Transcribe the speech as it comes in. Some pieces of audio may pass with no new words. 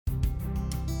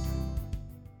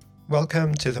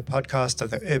Welcome to the podcast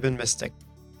of the Urban Mystic.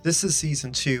 This is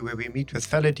season 2, where we meet with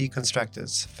fellow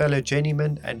deconstructors, fellow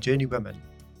journeymen and journeywomen,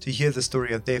 to hear the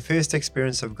story of their first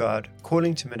experience of God,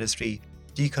 calling to ministry,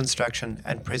 deconstruction,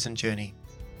 and present journey.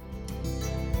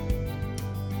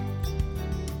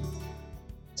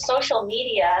 Social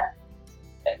media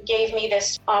gave me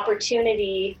this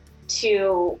opportunity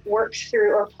to work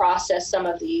through or process some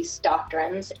of these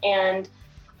doctrines, and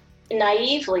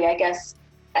naively, I guess,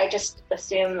 I just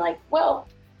assumed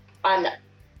I'm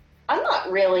not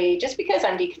really, just because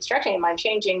I'm deconstructing them, I'm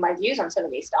changing my views on some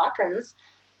of these doctrines,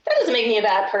 that doesn't make me a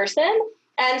bad person.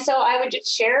 And so I would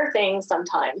just share things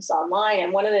sometimes online.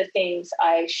 And one of the things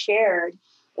I shared,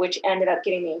 which ended up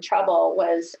getting me in trouble,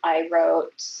 was I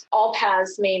wrote, all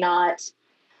paths may not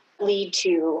lead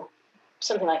to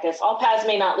something like this. All paths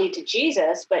may not lead to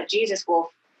Jesus, but Jesus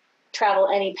will travel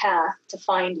any path to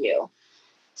find you.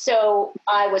 So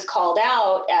I was called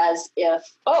out as if,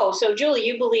 so Julie,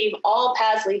 you believe all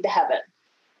paths lead to heaven.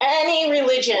 Any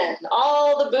religion,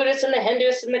 all the Buddhists and the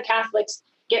Hindus and the Catholics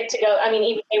get to go. I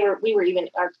mean,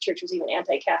 our church was even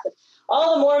anti-Catholic.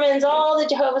 All the Mormons, all the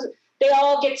Jehovah's, they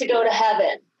all get to go to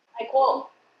heaven. Like, well,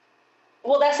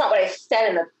 that's not what I said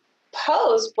in the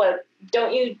post, but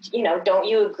don't you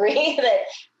agree that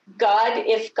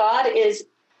if God is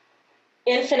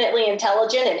infinitely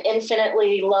intelligent and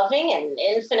infinitely loving and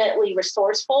infinitely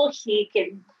resourceful, he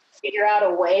could figure out a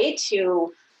way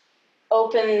to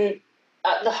open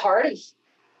the heart of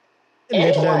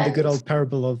let alone the good old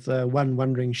parable of the one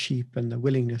wandering sheep and the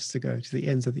willingness to go to the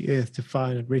ends of the earth to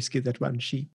find and rescue that one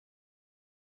sheep.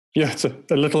 Yeah, it's a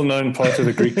little known part of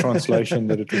the Greek translation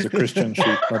that it was a Christian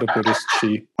sheep, not a Buddhist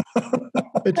sheep.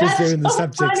 It was there in the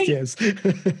subtext, yes.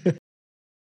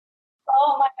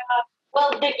 Oh my God.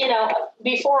 Well,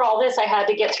 before all this, I had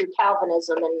to get through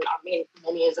Calvinism and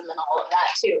Arminianism and all of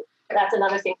that too. That's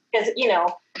another thing, because,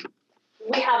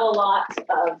 we have a lot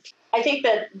of, I think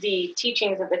that the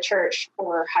teachings of the church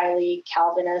were highly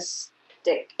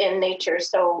Calvinistic in nature.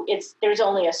 So there's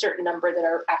only a certain number that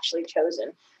are actually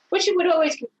chosen, which would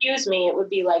always confuse me. It would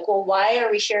be like, well, why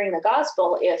are we sharing the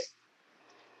gospel if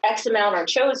X amount are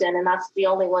chosen and that's the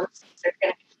only ones that are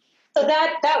going to be? So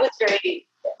that was very,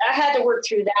 I had to work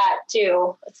through that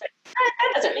too. It's like,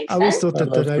 that doesn't make sense. I always thought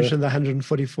that the notion of the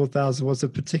 144,000 was a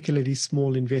particularly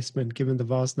small investment given the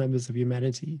vast numbers of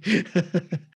humanity.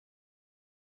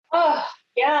 Oh,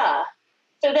 yeah.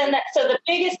 So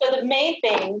the main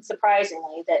thing,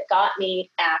 surprisingly, that got me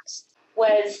axed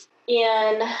was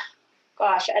in,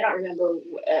 I don't remember,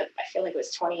 I feel like it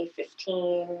was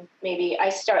 2015, maybe.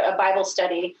 A Bible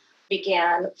study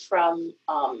began from,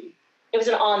 it was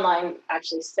an online,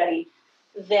 actually, study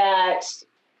that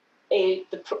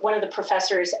one of the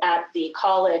professors at the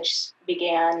college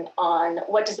began on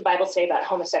what does the Bible say about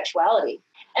homosexuality.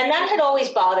 And that had always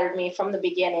bothered me from the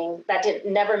beginning. That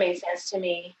never made sense to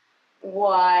me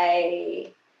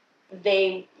why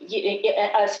a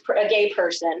gay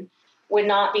person would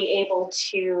not be able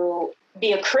to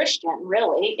be a Christian,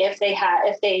 really, if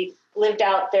they lived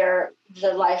out the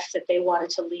life that they wanted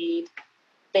to lead.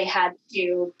 They had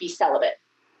to be celibate.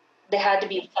 They had to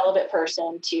be a celibate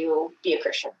person to be a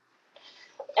Christian.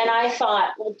 And I thought,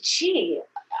 well, gee,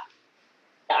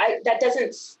 that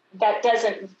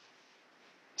doesn't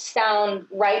sound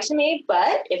right to me.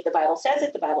 But if the Bible says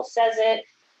it, the Bible says it.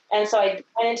 And so I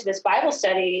went into this Bible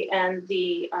study, and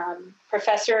the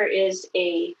professor is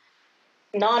a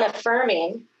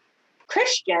non-affirming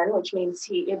Christian, which means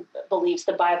he believes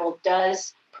the Bible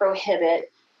does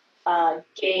prohibit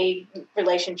gay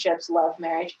relationships, love,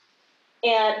 marriage.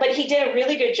 But he did a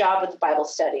really good job with the Bible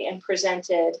study and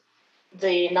presented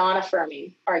the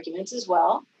non-affirming arguments as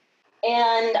well.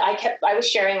 And I was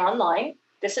sharing online.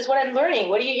 This is what I'm learning.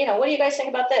 What do you guys think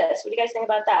about this? What do you guys think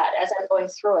about that? As I'm going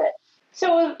through it.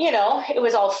 So, it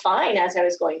was all fine as I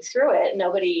was going through it.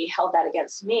 Nobody held that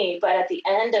against me. But at the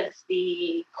end of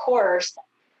the course,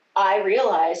 I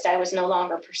realized I was no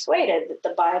longer persuaded that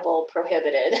the Bible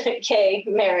prohibited gay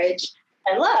marriage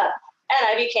and love. And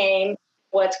I became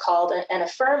what's called an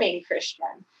affirming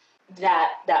Christian.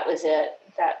 That was it.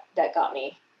 That got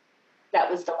me.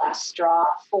 That was the last straw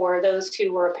for those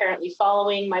who were apparently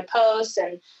following my posts,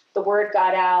 and the word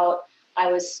got out.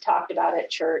 I was talked about at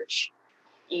church.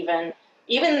 Even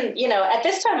at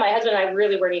this time, my husband and I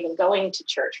really weren't even going to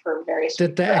church for various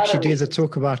reasons. Did they actually do the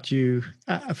talk about you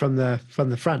from the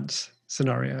front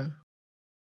scenario?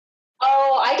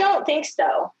 Oh, I don't think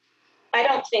so.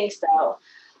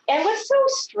 And what's so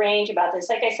strange about this,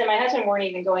 like I said, my husband weren't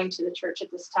even going to the church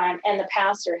at this time, and the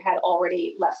pastor had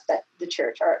already left the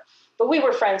church. But we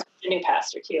were friends with the new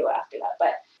pastor too after that.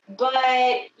 But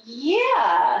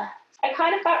yeah, I I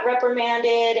kind of got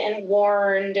reprimanded and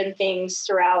warned and things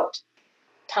throughout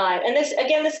time. And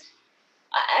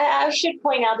I should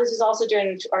point out, this is also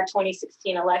during our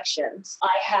 2016 elections.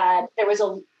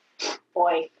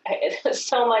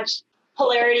 So much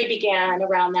polarity began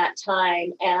around that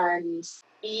time. And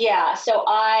yeah, so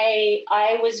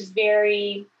I was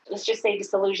very, let's just say,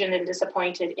 disillusioned and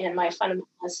disappointed in my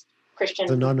fundamentalist Christian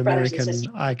As a brothers and non-American, sisters.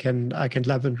 I can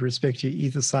love and respect you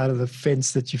either side of the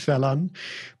fence that you fell on.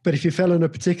 But if you fell on a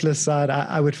particular side,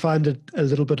 I would find it a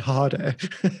little bit harder.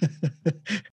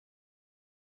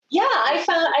 Yeah,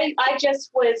 I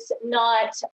just was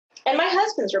not, and my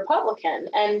husband's Republican,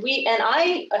 and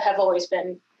I have always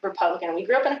been Republican. We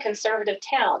grew up in a conservative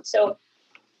town,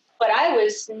 but I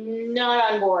was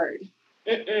not on board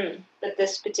with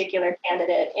this particular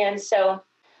candidate. And so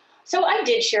I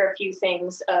did share a few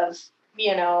things of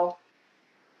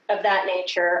that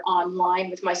nature online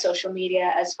with my social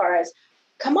media, as far as,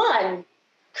 come on,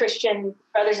 Christian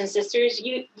brothers and sisters,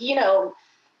 you know,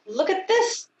 look at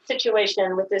this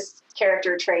situation with this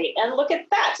character trait, and look at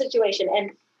that situation.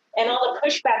 And all the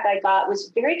pushback I got was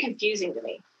very confusing to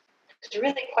me. It was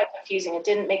really quite confusing. It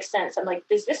didn't make sense. I'm like,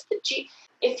 is this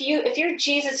if you're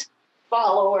Jesus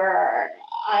follower,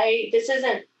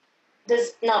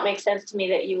 does not make sense to me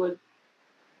that you would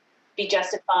be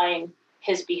justifying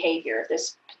his behavior,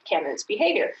 this candidate's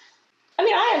behavior. I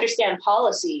mean, I understand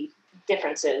policy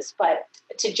differences, but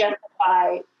to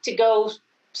go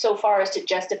so far as to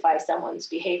justify someone's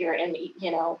behavior and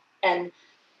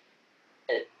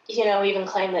even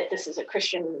claim that this is a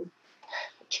Christian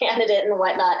candidate and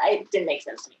whatnot, it didn't make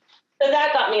sense to me. So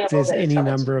that got me a little There's bit of any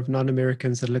trouble. number of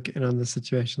non-Americans that look in on the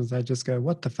situations. They just go,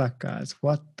 "What the fuck, guys?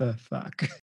 What the fuck?"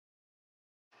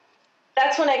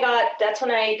 That's when I got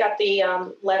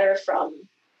the letter from.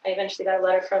 I eventually got a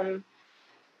letter from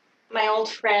my old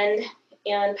friend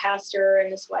and pastor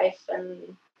and his wife,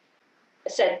 and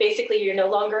said, basically, you're no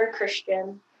longer a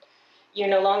Christian. You're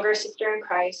no longer a sister in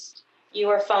Christ. You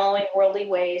are following worldly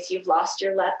ways. You've lost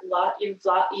your lot. You've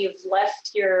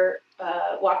left your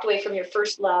walked away from your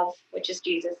first love, which is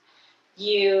Jesus.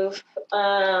 You're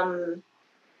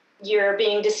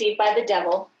being deceived by the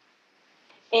devil.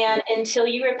 And until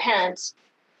you repent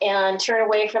and turn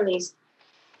away from these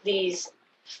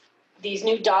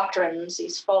new doctrines,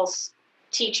 these false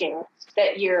teachings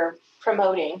that you're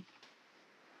promoting,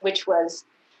 which was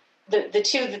the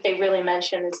two that they really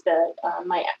mention is the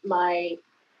my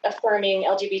affirming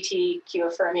LGBTQ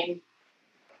affirming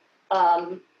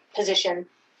position,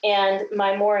 and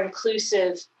my more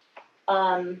inclusive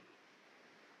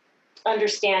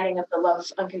understanding of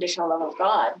the unconditional love of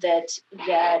God, that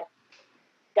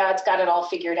God's got it all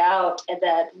figured out, and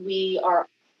that we are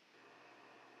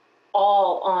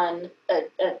all on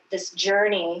this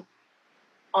journey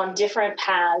on different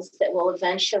paths that will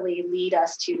eventually lead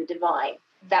us to the divine.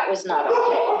 That was not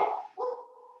okay.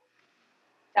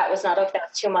 That was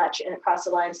too much and across the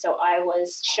line. So I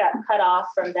was cut off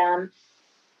from them.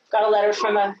 Got a letter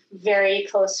from a very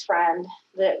close friend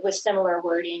that was similar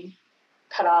wording,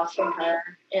 cut off from her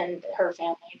and her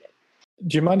family.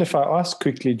 Do you mind if I ask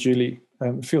quickly, Julie?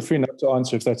 Feel free not to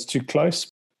answer if that's too close.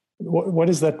 What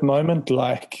is that moment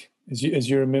like as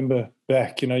you remember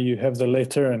back? You have the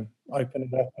letter and open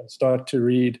it up and start to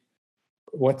read.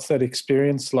 What's that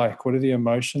experience like? What are the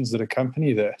emotions that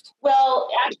accompany that? Well,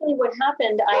 actually what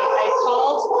happened, I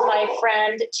called my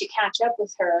friend to catch up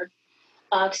with her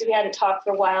because we hadn't talked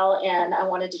for a while, and I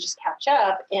wanted to just catch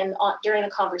up. And during the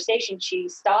conversation, she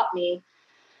stopped me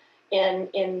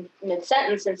in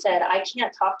mid-sentence and said, "I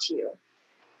can't talk to you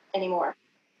anymore."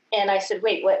 And I said,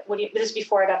 "Wait, what do you," this is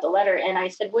before I got the letter. And I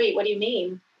said, "Wait, what do you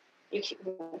mean?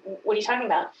 What are you talking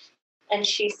about?" And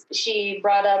she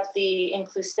brought up the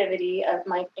inclusivity of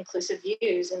my inclusive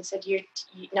views and said, "You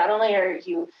not only are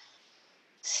you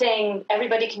saying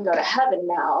everybody can go to heaven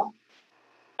now,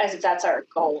 as if that's our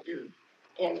goal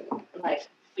in life.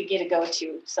 We get to go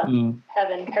to some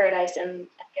heaven, paradise, and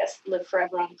I guess live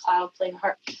forever on a cloud playing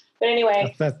harp." But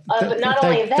anyway, but not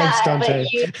only that,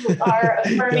 but you are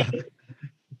affirming.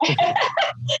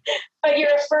 But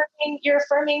you're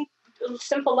affirming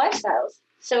simple lifestyles.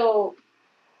 So,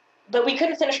 but we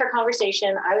couldn't finish our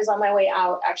conversation. I was on my way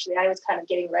out. Actually, I was kind of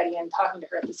getting ready and talking to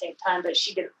her at the same time, but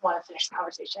she didn't want to finish the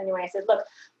conversation. Anyway, I said, "Look,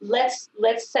 let's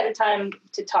set a time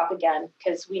to talk again,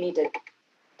 because we need to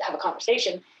have a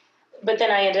conversation." But then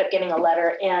I ended up getting a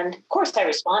letter, and of course I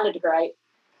responded to her.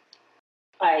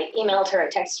 I emailed her, I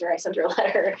texted her, I sent her a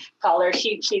letter, called her.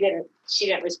 She didn't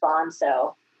respond.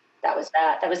 So that was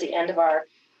that. That was the end of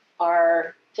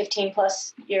our 15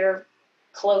 plus year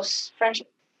close friendship.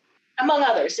 Among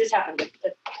others, this happened with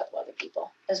a couple other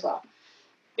people as well.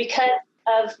 Because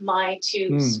of my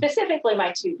two, specifically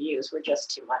my two views, were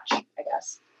just too much, I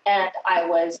guess. And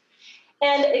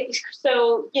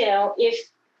so,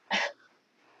 if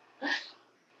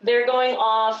they're going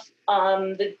off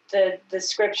the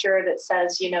scripture that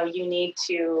says, you need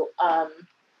to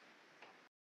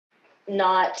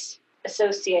not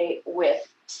associate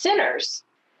with sinners,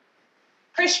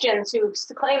 Christians who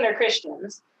claim they're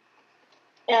Christians,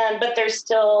 but they're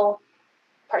still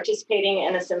participating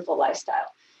in a sinful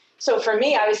lifestyle. So for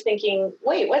me, I was thinking,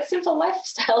 wait, what sinful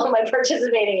lifestyle am I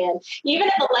participating in? Even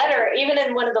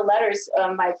in one of the letters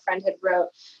my friend had wrote,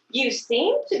 you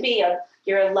seem to be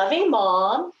you're a loving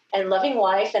mom and loving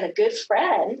wife and a good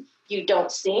friend. You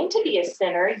don't seem to be a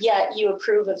sinner, yet you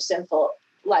approve of sinful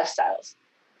lifestyles.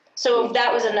 So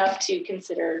that was enough to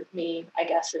consider me, I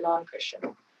guess, a non-Christian.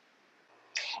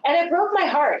 And it broke my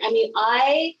heart. I mean,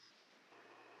 I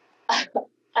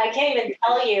can't even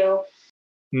tell you.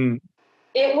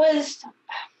 It was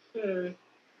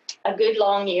a good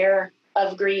long year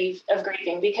of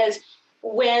grieving, because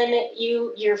when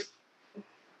your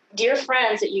dear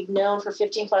friends that you've known for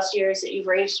 15 plus years, that you've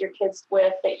raised your kids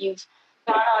with, that you've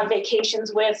gone on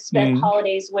vacations with, spent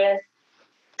holidays with,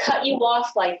 cut you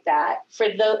off like that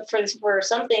for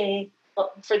something,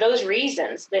 for those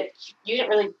reasons that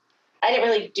I didn't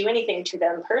really do anything to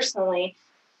them personally.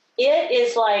 It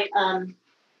is like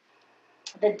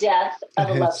the death of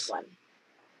a loved one.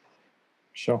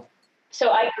 Sure. So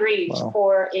I grieved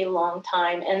for a long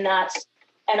time, and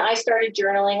I started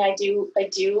journaling. I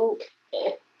do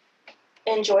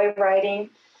enjoy writing,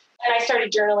 and I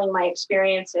started journaling my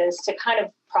experiences to kind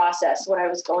of process what I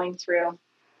was going through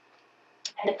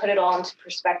and to put it all into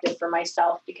perspective for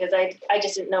myself, because I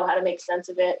just didn't know how to make sense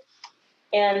of it.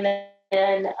 And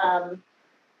then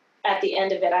at the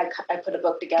end of it, I put a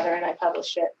book together and I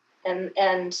published it,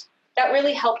 and that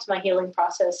really helped my healing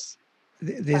process.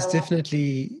 There's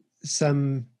definitely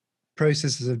some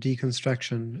processes of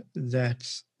deconstruction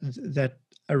that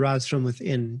arise from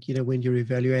within, when you're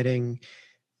evaluating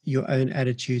your own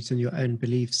attitudes and your own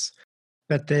beliefs.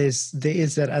 But there is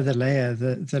that other layer,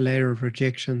 the layer of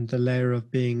rejection, the layer of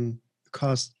being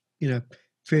cast,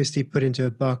 firstly put into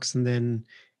a box and then,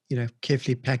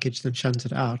 carefully packaged and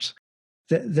shunted out.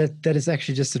 That is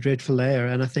actually just a dreadful layer.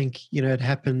 And I think, it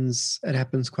happens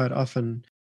quite often.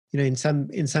 In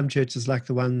some churches like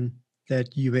the one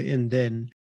that you were in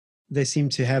then, they seem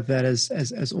to have that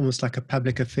as almost like a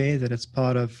public affair, that it's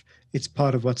part of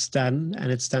what's done,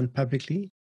 and it's done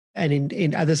publicly. And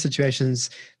in other situations,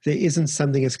 there isn't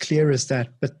something as clear as that,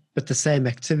 but the same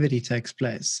activity takes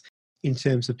place in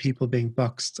terms of people being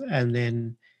boxed and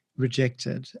then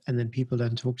rejected, and then people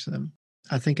don't talk to them.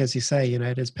 I think, as you say,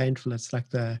 it is painful. It's like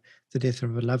the death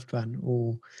of a loved one,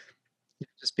 or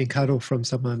just being cut off from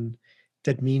someone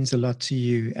that means a lot to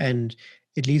you, and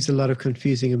it leaves a lot of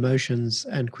confusing emotions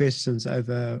and questions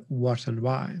over what and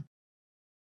why.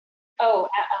 Oh,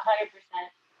 100%.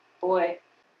 Boy,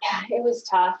 yeah, it was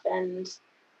tough, and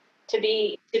to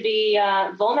be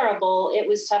vulnerable, it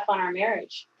was tough on our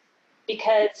marriage,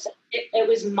 because it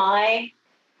was my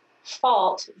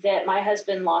fault that my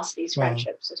husband lost these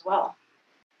friendships as well.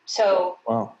 So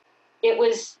it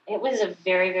was a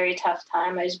very, very tough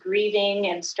time. I was grieving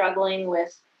and struggling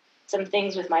with some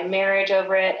things with my marriage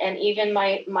over it, and even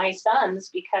my sons,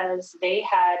 because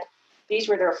these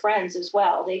were their friends as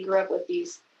well. They grew up with the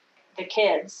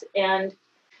kids, and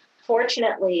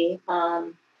fortunately,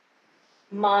 a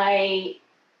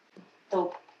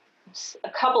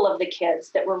couple of the kids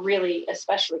that were really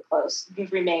especially close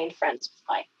remained friends with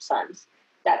my sons.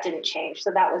 That didn't change,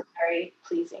 so that was very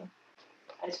pleasing.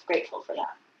 I was grateful for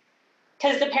that,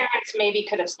 because the parents maybe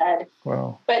could have said,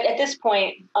 "Wow," but at this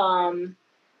point,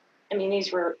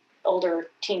 these were older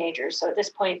teenagers. So at this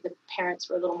point, the parents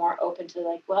were a little more open to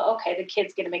like, well, okay, the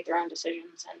kids get to make their own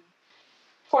decisions. And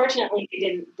fortunately,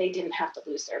 they didn't have to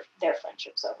lose their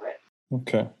friendships over it.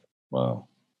 Okay. Wow.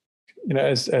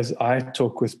 As I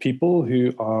talk with people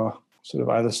who are sort of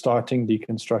either starting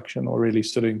deconstruction or really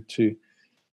starting to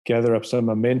gather up some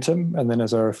momentum, and then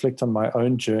as I reflect on my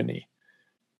own journey,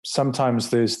 sometimes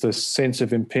there's this sense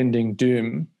of impending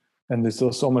doom. And there's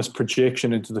this almost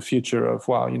projection into the future of,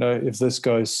 wow, if this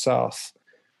goes south,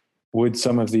 would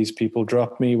some of these people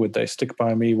drop me? Would they stick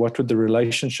by me? What would the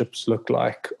relationships look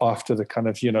like after the kind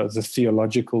of, the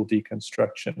theological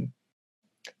deconstruction?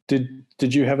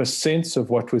 Did you have a sense of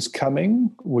what was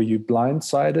coming? Were you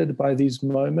blindsided by these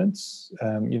moments?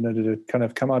 Did it kind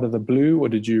of come out of the blue, or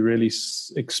did you really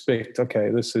expect, okay,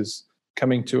 this is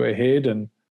coming to a head and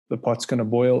the pot's going to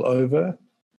boil over?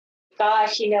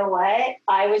 Gosh, you know what?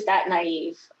 I was that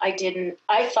naive. I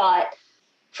thought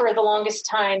for the longest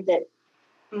time that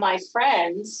my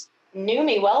friends knew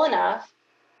me well enough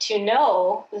to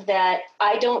know that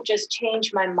I don't just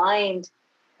change my mind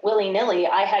willy-nilly.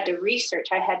 I had to research.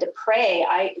 I had to pray.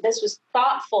 This was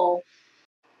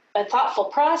a thoughtful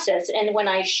process. And when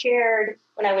I would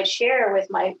share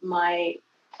with my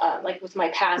with my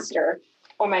pastor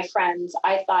or my friends,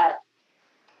 I thought,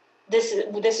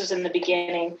 this was in the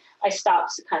beginning. I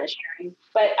stopped kind of sharing,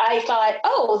 but I thought,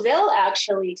 oh, they'll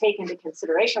actually take into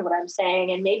consideration what I'm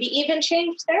saying and maybe even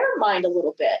change their mind a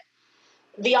little bit.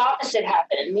 The opposite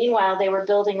happened. Meanwhile, they were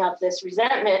building up this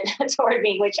resentment toward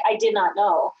me, which I did not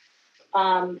know.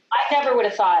 I never would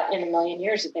have thought in a million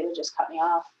years that they would just cut me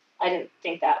off. I didn't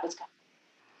think that was coming.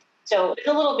 So it's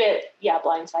a little bit,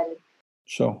 blindsided.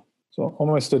 Sure. So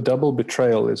almost a double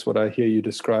betrayal is what I hear you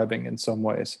describing in some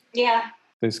ways. Yeah.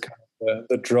 There's kind of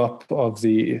the drop of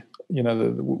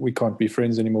we can't be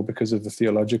friends anymore because of the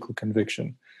theological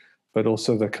conviction, but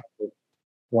also the kind of,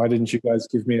 why didn't you guys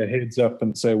give me a heads up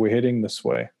and say we're heading this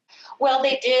way? Well,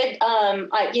 they did.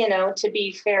 To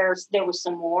be fair, there was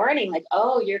some warning, like,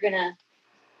 oh, you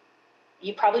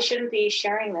probably shouldn't be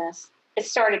sharing this. It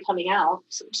started coming out,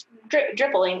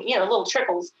 dribbling, little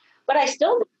trickles. But I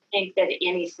still didn't think that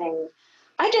anything.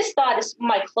 I just thought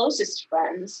my closest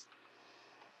friends,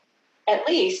 at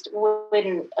least,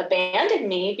 wouldn't abandon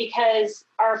me, because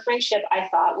our friendship, I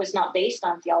thought, was not based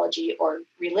on theology or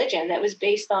religion. That was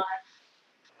based on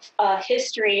a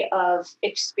history of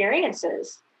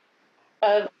experiences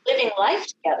of living life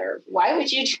together. Why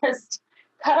would you just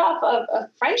cut off a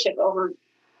friendship over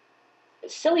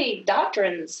silly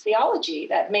doctrines, theology?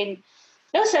 That made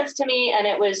no sense to me, and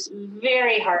it was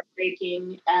very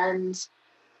heartbreaking. And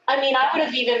I mean, I would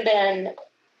have even been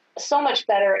so much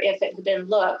better if it had been,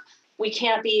 look, we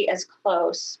can't be as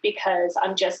close because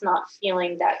I'm just not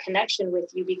feeling that connection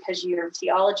with you because your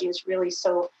theology is really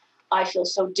I feel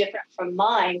so different from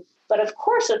mine. But of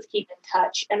course, let's keep in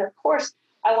touch. And of course,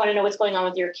 I want to know what's going on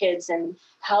with your kids and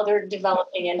how they're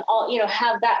developing and all,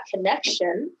 have that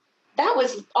connection. That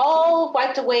was all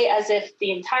wiped away as if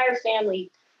the entire family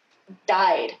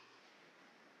died,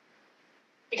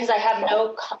 because I have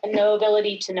no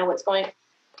ability to know what's going on.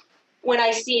 When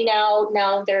I see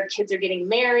now their kids are getting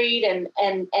married and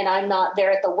I'm not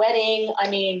there at the wedding. I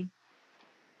mean,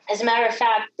 as a matter of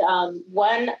fact,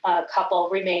 one couple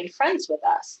remained friends with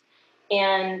us,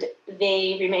 and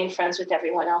they remained friends with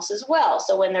everyone else as well.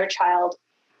 So when their child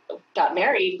got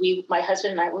married, my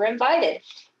husband and I were invited,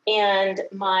 and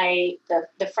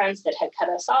the friends that had cut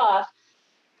us off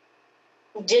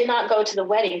did not go to the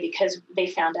wedding because they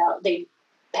found out. They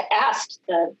asked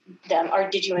them, or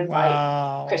did you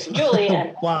invite Chris and Julie?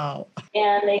 And wow.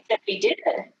 And they said we did,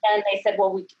 and they said,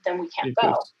 well, we can't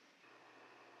go.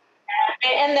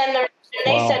 And then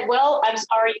they said, well, I'm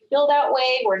sorry you feel that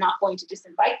way. We're not going to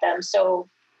disinvite them. So,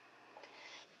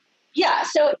 yeah.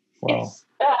 So it's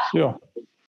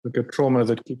like a trauma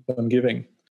that keeps on giving.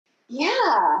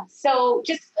 Yeah. So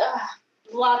just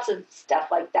lots of stuff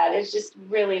like that. It's just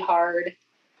really hard.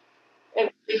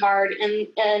 It's really hard, and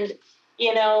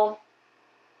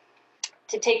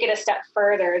to take it a step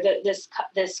further, this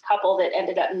couple that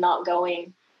ended up not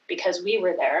going because we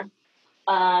were there.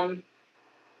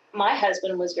 My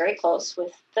husband was very close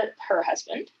with her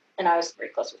husband, and I was very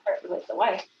close with the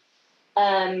wife.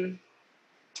 And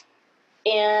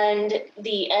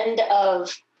the end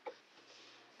of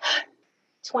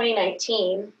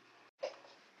 2019,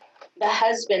 the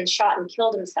husband shot and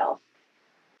killed himself.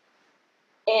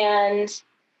 And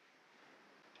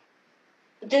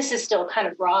this is still kind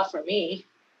of raw for me.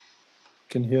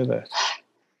 Can hear that.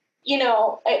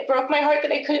 It broke my heart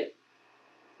that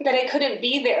I couldn't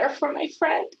be there for my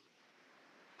friend.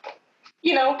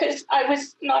 Because I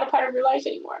was not a part of her life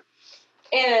anymore.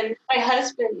 And my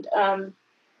husband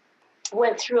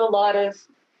went through a lot of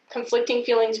conflicting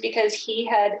feelings because he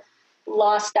had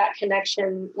lost that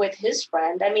connection with his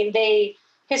friend. I mean,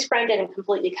 his friend didn't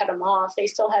completely cut him off. They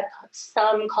still had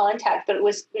some contact, but it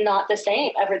was not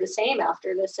ever the same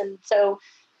after this. And so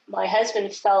my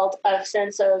husband felt a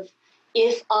sense of,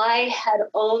 if I had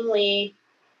only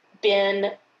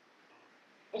been,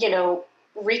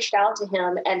 reached out to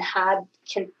him and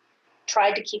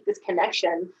tried to keep this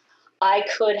connection, I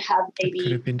could have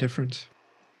could have been different.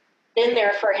 Been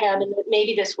there for him, and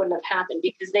maybe this wouldn't have happened,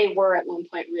 because they were at one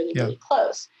point really, really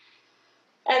close.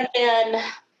 And then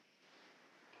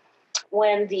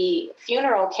when the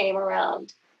funeral came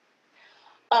around,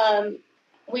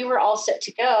 we were all set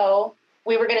to go.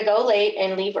 We were going to go late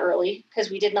and leave early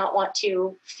because we did not want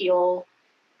to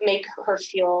make her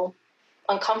feel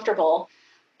uncomfortable.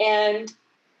 And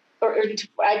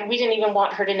we didn't even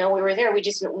want her to know we were there.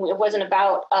 It wasn't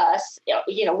about us.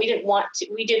 You know, we did want to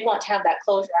have that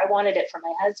closure. I wanted it for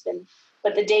my husband.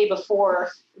 But the day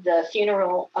before the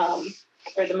funeral, or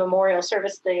the memorial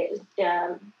service, the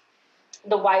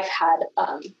wife had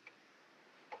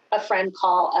a friend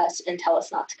call us and tell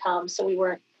us not to come. So we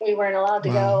weren't allowed to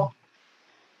go.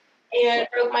 And it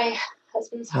broke my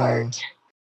husband's heart.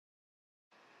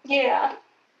 Yeah.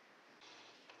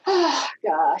 Oh,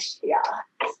 gosh. Yeah.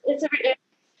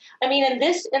 I mean, in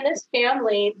this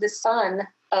family, the son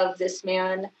of this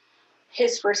man,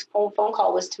 his first phone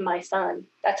call was to my son.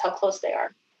 That's how close they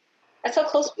are. That's how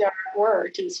close we were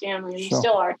to this family, and we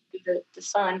still are to the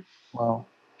son. Wow.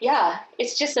 Yeah,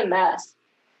 it's just a mess.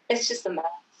 It's just a mess.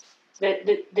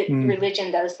 The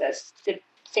religion does this to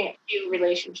few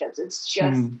relationships. It's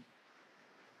just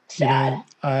sad.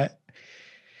 You know,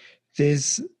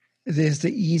 there's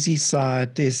the easy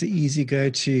side, there's the easy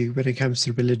go-to when it comes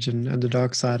to religion, and the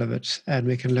dark side of it. And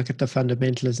we can look at the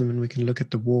fundamentalism, and we can look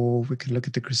at the war, we can look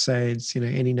at the Crusades, you know,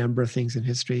 any number of things in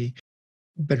history.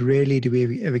 But rarely do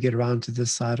we ever get around to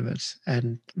this side of it,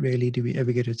 and rarely do we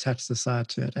ever get to touch the side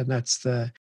to it. And that's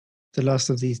the loss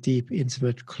of these deep,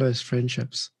 intimate, close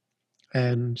friendships,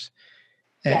 and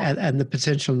the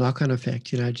potential knock-on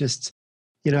effect. You know, just,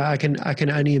 you know, I can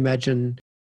only imagine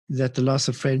that the loss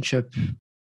of friendship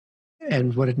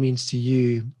and what it means to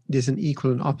you, there's an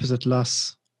equal and opposite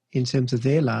loss in terms of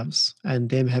their lives and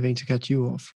them having to cut you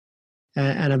off.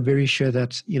 And I'm very sure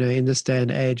that, you know, in this day and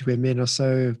age where men are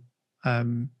so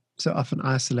often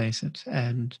isolated,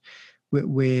 and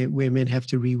where men have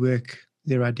to rework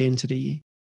their identity,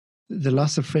 the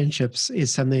loss of friendships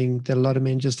is something that a lot of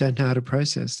men just don't know how to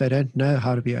process. They don't know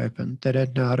how to be open. They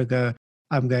don't know how to go,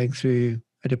 I'm going through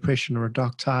a depression or a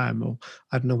dark time, or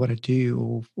I don't know what to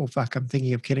do, or fuck, I'm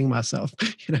thinking of killing myself.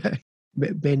 You know,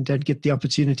 men don't get the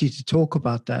opportunity to talk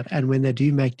about that. And when they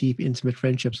do make deep, intimate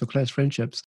friendships or close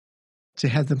friendships, to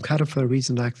have them cut off for a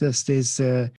reason like this, there's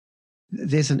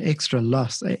an extra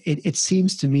loss. It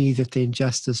seems to me that the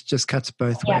injustice just cuts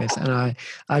both ways. And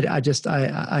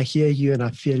I hear you and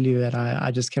I feel you, and I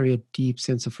just carry a deep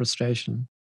sense of frustration.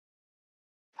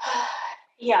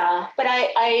 Yeah, but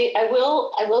I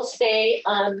will say,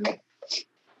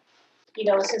 you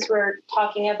know, since we're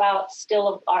talking about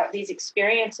still these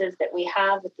experiences that we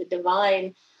have with the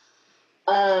divine,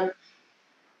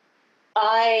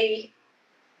 I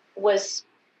was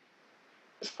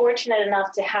fortunate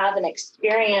enough to have an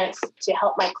experience to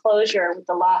help my closure with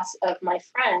the loss of my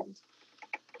friend.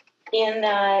 In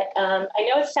that, I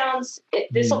know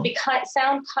this will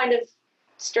sound kind of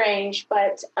strange,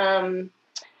 but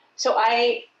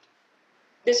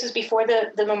this was before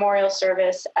the memorial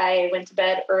service. I went to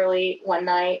bed early one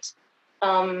night,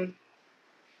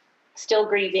 still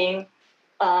grieving,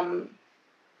 and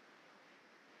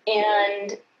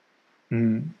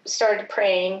started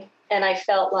praying, and I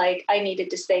felt like I needed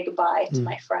to say goodbye to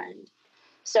my friend.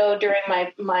 So during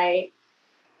my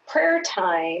prayer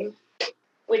time,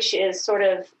 which is sort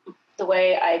of the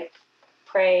way I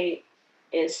pray,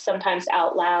 is sometimes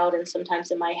out loud and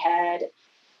sometimes in my head.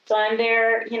 So I'm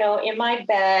there, you know, in my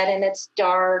bed, and it's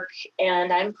dark,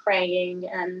 and I'm praying,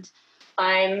 and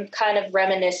I'm kind of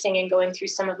reminiscing and going through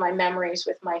some of my memories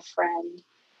with my friend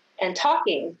and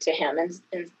talking to him and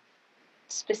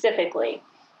specifically.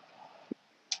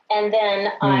 And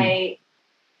then I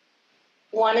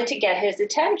wanted to get his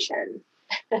attention.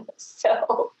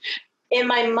 So in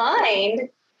my mind,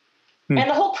 and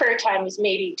the whole prayer time was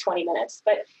maybe 20 minutes,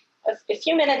 but a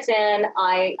few minutes in,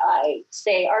 I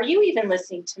say, are you even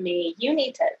listening to me? You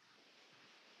need to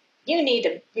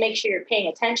make sure you're paying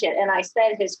attention. And I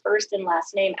said his first and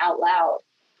last name out loud,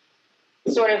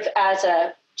 sort of as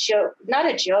a joke, not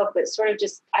a joke, but sort of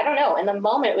just, I don't know. In the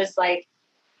moment, it was like,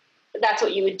 that's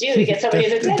what you would do to get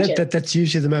somebody's attention. That's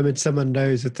usually the moment someone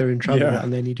knows that they're in trouble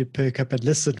and they need to perk up and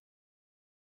listen.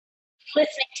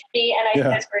 Listening to me, and I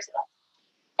said his first name.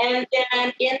 And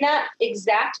then in that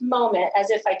exact moment,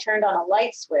 as if I turned on a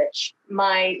light switch,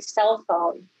 my cell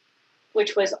phone,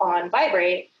 which was on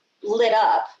vibrate, lit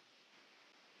up.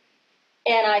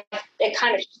 And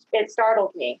it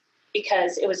startled me,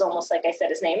 because it was almost like I said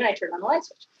his name and I turned on the light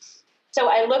switch. So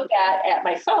I looked at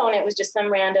my phone. It was just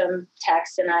some random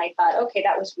text. And I thought, okay,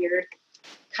 that was weird.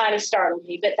 Kind of startled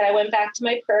me. But then I went back to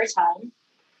my prayer time.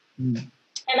 And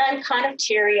I'm kind of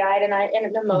teary-eyed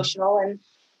and emotional, and,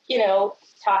 you know,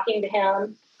 talking to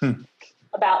him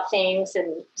about things,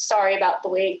 and sorry about the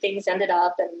way things ended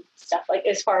up and stuff, like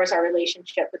as far as our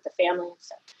relationship with the family and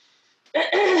stuff.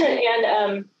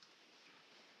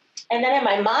 And then in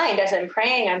my mind, as I'm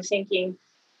praying, I'm thinking,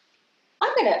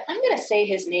 I'm gonna say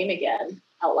his name again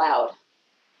out loud.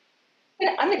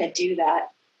 I'm going to do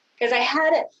that. Because I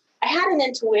had an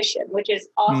intuition, which is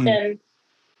often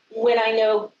when I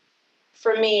know,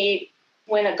 for me,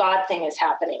 when a God thing is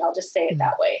happening, I'll just say it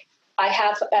that way. I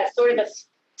have that sort of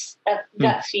a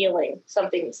gut feeling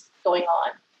something's going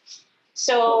on.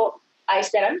 So I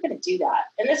said, I'm going to do that.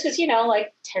 And this was,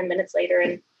 like 10 minutes later,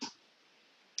 and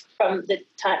from the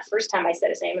first time I said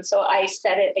his name. And so I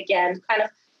said it again, kind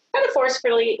of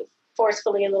forcefully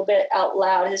a little bit out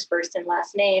loud, his first and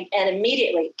last name. And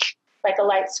immediately, like a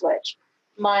light switch,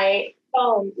 my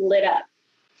phone lit up.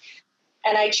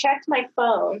 And I checked my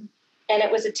phone, and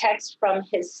it was a text from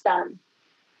his son.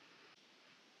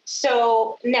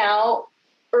 So now,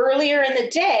 earlier in the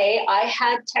day, I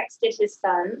had texted his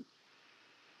son.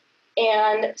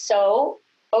 And so,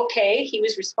 okay, he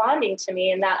was responding to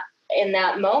me in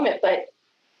that moment, but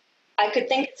I could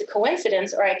think it's a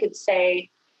coincidence, or I could say,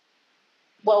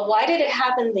 well, why did it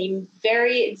happen the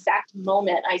very exact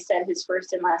moment I said his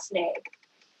first and last name?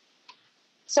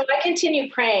 So I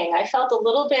continued praying. I felt a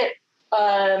little bit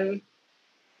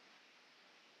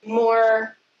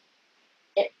more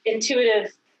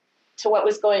intuitive to what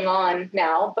was going on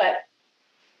now, but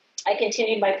I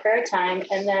continued my prayer time,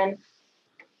 and then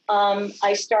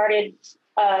I started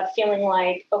feeling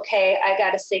like, okay, I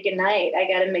got to say goodnight. I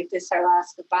got to make this our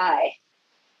last goodbye.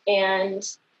 And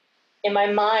in my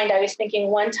mind, I was thinking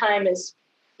 1 time is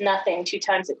nothing, 2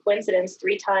 times a coincidence,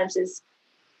 3 times is,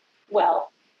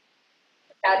 well,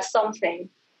 that's something.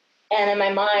 And in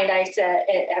my mind, I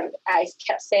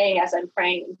kept saying as I'm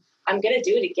praying, I'm going to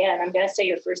do it again. I'm going to say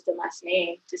your first and last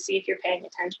name to see if you're paying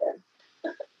attention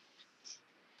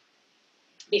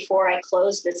before I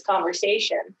close this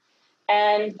conversation.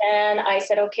 And then I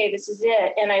said, okay, this is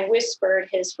it. And I whispered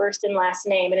his first and last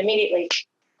name, and immediately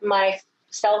my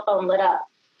cell phone lit up.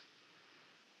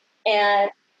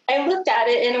 And I looked at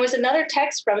it, and it was another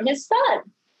text from his son.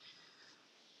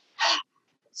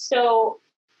 So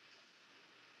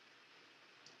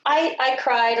I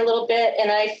cried a little bit, and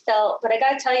but I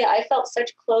got to tell you, I felt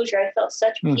such closure. I felt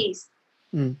such peace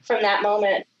from that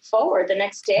moment forward. The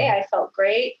next day, I felt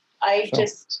great. I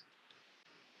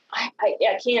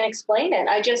can't explain it.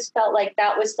 I just felt like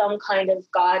that was some kind of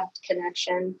God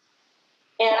connection.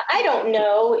 And I don't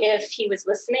know if he was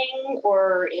listening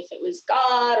or if it was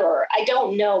God, or I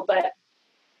don't know, but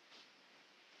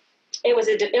it was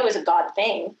a God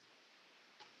thing.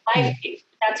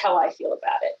 That's how I feel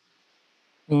about it.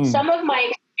 Some of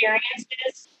my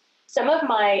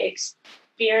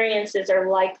experiences are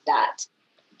like that.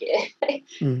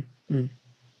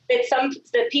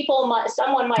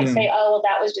 Someone might say, oh, well,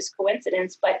 that was just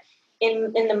coincidence. But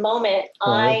in the moment,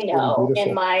 I know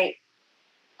in my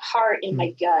heart, in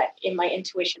my gut, in my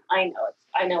intuition, I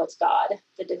know it's God,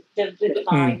 the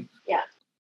divine. Yeah.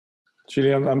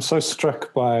 Julie, I'm so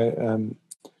struck by, I'm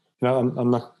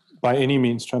not by any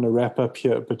means trying to wrap up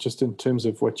here, but just in terms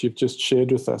of what you've just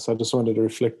shared with us, I just wanted to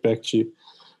reflect back to you.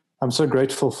 I'm so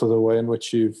grateful for the way in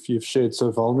which you've shared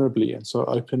so vulnerably and so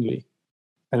openly.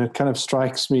 And it kind of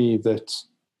strikes me that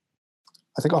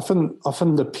I think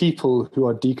often the people who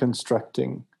are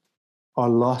deconstructing are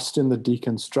lost in the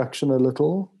deconstruction a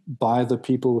little by the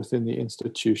people within the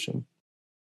institution.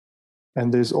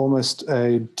 And there's almost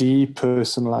a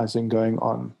depersonalizing going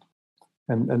on.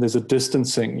 And there's a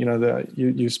distancing,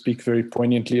 you speak very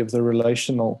poignantly of the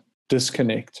relational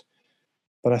disconnect.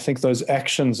 But I think those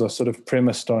actions are sort of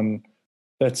premised on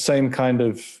that same kind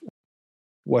of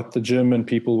what the German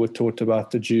people were taught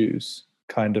about the Jews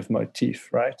kind of motif,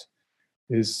 right?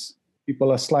 Is people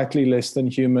are slightly less than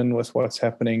human with what's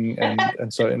happening.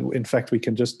 And so in fact, we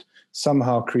can just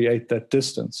somehow create that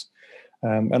distance.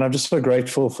 And I'm just so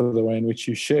grateful for the way in which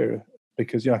you share,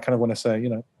 because, I kind of want to say,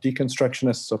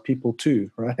 deconstructionists are people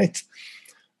too, right?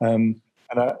 And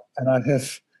I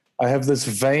have this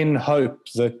vain hope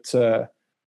that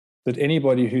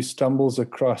anybody who stumbles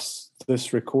across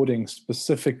this recording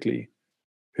specifically,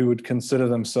 who would consider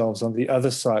themselves on the other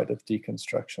side of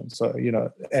deconstruction, so,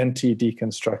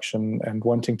 anti-deconstruction and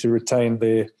wanting to retain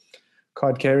their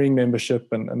card-carrying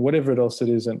membership and whatever else it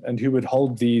is, and who would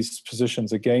hold these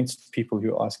positions against people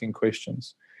who are asking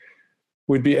questions,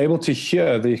 would be able to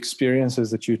hear the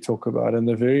experiences that you talk about and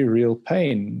the very real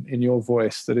pain in your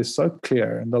voice that is so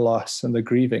clear, and the loss and the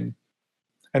grieving,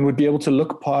 and would be able to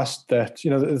look past that.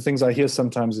 The things I hear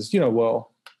sometimes is,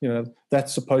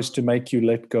 that's supposed to make you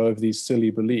let go of these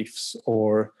silly beliefs,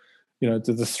 or,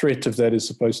 the threat of that is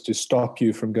supposed to stop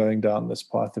you from going down this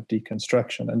path of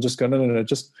deconstruction, and just go, no,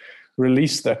 just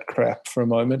release that crap for a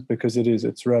moment, because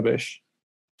it's rubbish.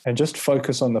 And just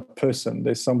focus on the person.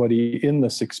 There's somebody in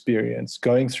this experience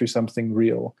going through something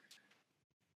real.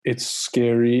 It's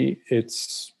scary.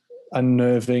 It's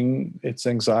unnerving. It's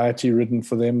anxiety-ridden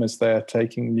for them as they are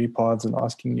taking new paths and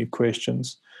asking new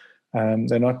questions.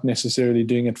 They're not necessarily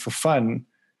doing it for fun.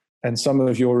 And some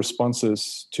of your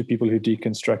responses to people who are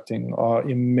deconstructing are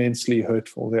immensely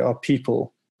hurtful. There are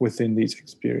people within these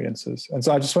experiences. And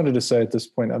so I just wanted to say at this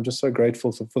point, I'm just so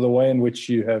grateful for the way in which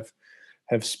you have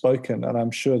spoken. And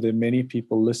I'm sure there are many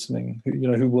people listening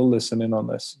who will listen in on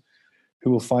this, who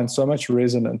will find so much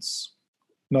resonance,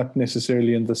 not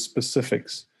necessarily in the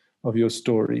specifics of your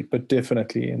story, but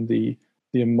definitely in the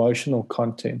emotional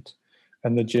content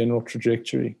and the general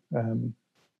trajectory.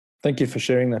 Thank you for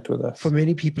sharing that with us. For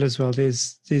many people as well,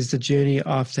 there's the journey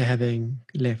after having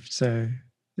left. So,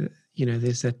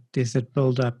 there's that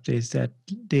build up, there's that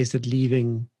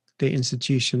leaving the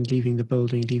institution, leaving the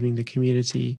building, leaving the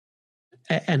community.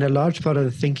 And a large part of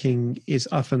the thinking is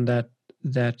often that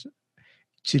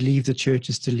to leave the church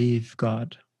is to leave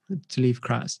God, to leave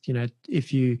Christ.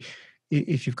 If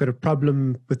you've got a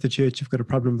problem with the church, you've got a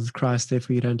problem with Christ,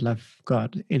 therefore you don't love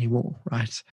God anymore,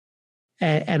 right?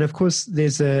 And of course,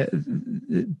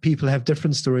 people have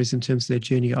different stories in terms of their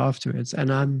journey afterwards.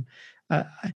 And I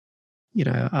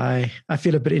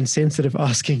feel a bit insensitive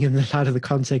asking in the light of the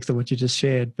context of what you just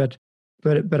shared, but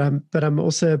I'm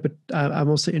also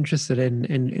interested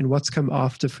in what's come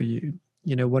after for you.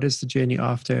 What is the journey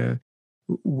after?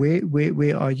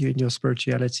 Where are you in your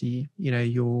spirituality?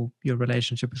 Your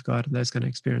relationship with God and those kind of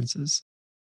experiences.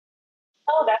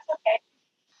 Oh, that's okay.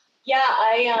 Yeah,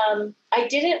 I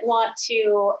didn't want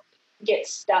to get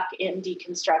stuck in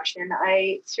deconstruction.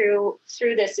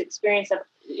 Through this experience,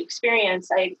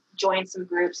 I joined some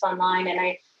groups online, and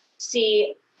I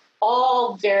see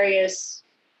all various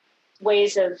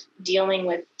ways of dealing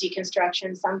with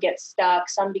deconstruction. Some get stuck,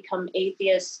 some become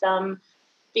atheists, some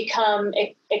become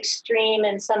extreme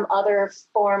in some other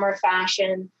form or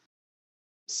fashion.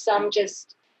 Some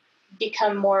just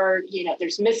become more,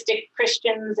 there's mystic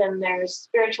Christians and there's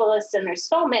spiritualists and there's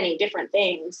so many different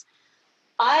things.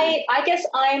 I guess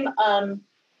I'm not,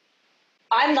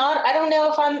 I don't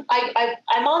know if I'm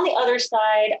on the other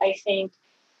side, I think,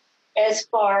 as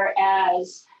far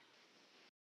as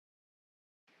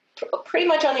pretty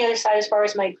much on the other side as far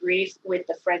as my grief with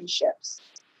the friendships.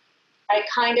 I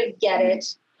kind of get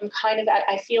it.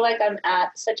 I feel like I'm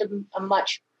at such a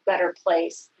much better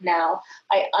place now.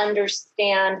 I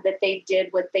understand that they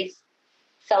did what they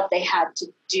felt they had to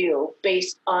do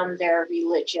based on their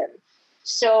religion.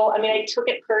 So, I took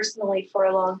it personally for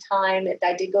a long time.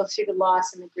 I did go through the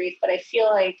loss and the grief, but I feel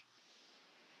like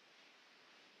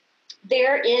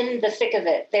they're in the thick of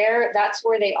it. That's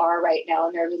where they are right now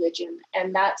in their religion.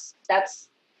 And I guess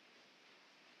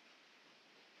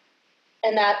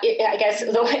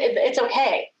it's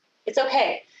okay. It's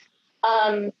okay.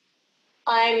 I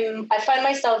find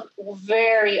myself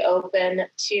very open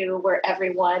to where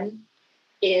everyone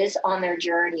is on their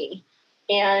journey.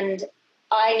 And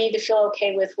I need to feel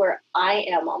okay with where I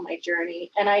am on my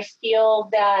journey. And I feel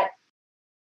that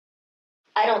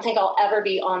I don't think I'll ever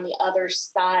be on the other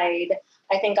side.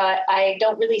 I think I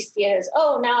don't really see it as,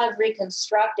 now I've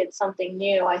reconstructed something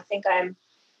new. I think I'm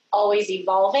always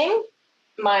evolving.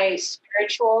 My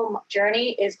spiritual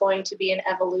journey is going to be an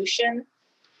evolution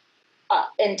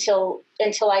until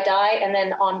I die, and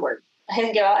then onward. I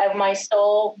think my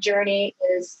soul journey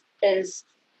is an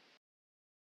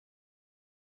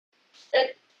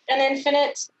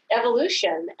infinite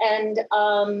evolution. And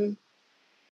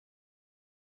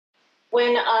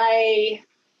when I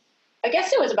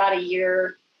guess it was about a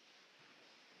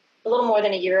little more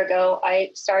than a year ago,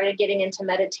 I started getting into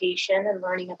meditation and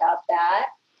learning about that.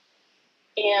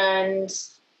 And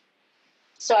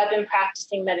so I've been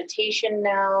practicing meditation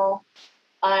now.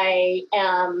 I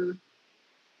am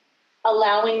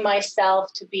allowing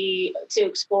myself to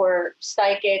explore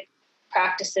psychic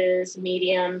practices,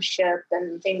 mediumship,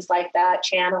 and things like that,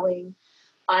 channeling.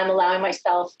 I'm allowing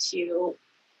myself to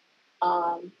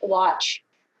watch,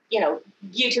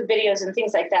 YouTube videos and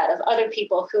things like that of other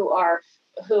people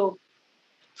who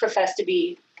profess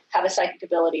to have a psychic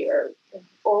ability or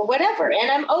whatever. And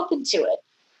I'm open to it.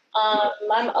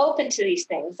 I'm open to these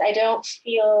things. I don't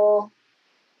feel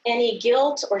any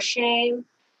guilt or shame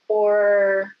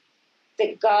or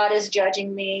that God is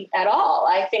judging me at all.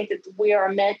 I think that we are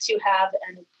meant to have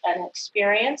an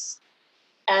experience,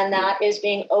 and that is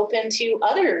being open to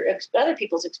other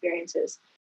people's experiences.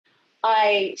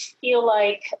 I feel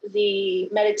like the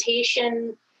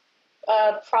meditation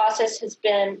process has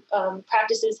been,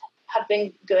 practices have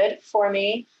been good for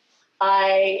me.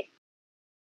 I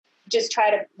just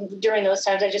during those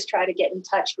times, I just try to get in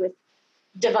touch with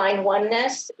divine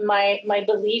oneness. My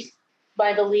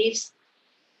beliefs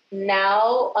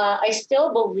now. I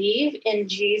still believe in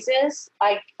Jesus.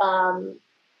 And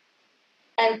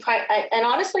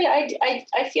honestly, I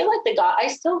feel like I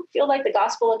still feel like the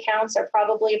gospel accounts are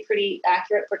probably a pretty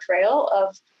accurate portrayal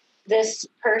of this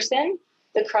person,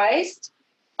 the Christ.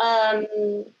 I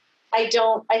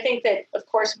think that, of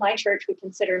course, my church would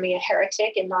consider me a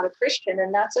heretic and not a Christian,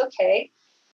 and that's okay.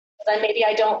 But maybe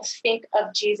I don't think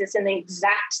of Jesus in the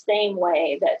exact same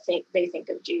way that they think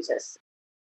of Jesus.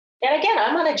 And again,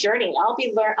 I'm on a journey.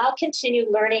 I'll continue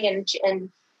learning,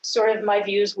 and sort of my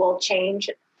views will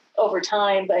change over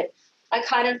time. But I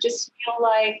kind of just feel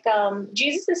like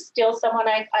Jesus is still someone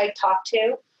I talk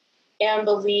to and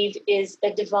believe is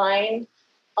a divine.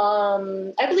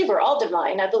 I believe we're all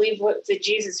divine. I believe that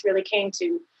Jesus really came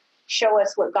to show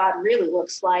us what God really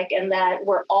looks like, and that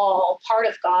we're all part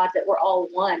of God, that we're all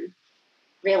one,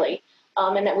 really,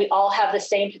 and that we all have the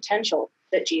same potential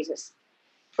that Jesus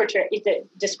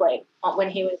displayed when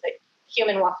he was a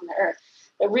human walking the earth.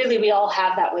 That really we all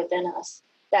have that within us,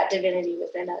 that divinity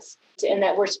within us, and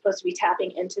that we're supposed to be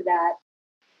tapping into that.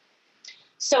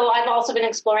 So I've also been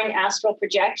exploring astral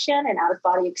projection and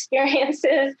out-of-body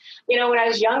experiences. When I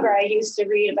was younger, I used to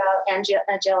read about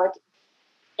angelic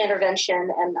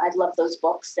intervention, and I love those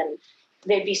books, and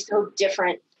they'd be so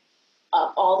different,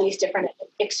 all these different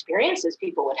experiences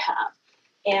people would have.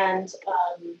 And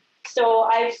so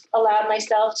I've allowed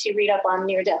myself to read up on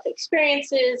near-death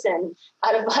experiences and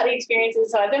out-of-body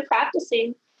experiences. So I've been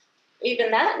practicing even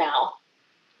that now.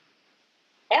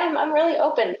 And I'm really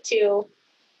open to,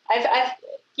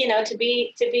 to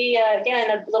be again,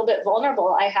 a little bit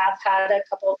vulnerable. I have had a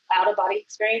couple out-of-body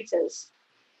experiences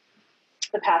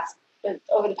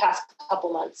over the past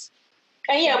couple months.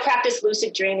 And, practice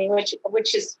lucid dreaming,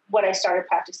 which is what I started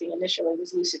practicing initially,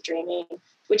 was lucid dreaming,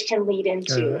 which can lead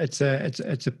into... It's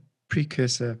a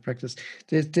precursor practice.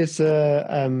 There's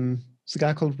a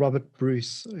guy called Robert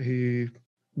Bruce who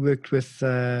worked with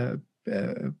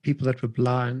people that were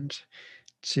blind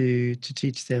to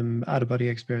teach them out-of-body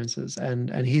experiences, and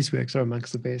his works are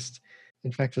amongst the best.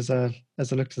 In fact, as I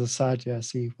look to the side here, I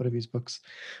see one of his books.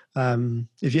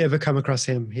 If you ever come across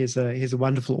him, he's a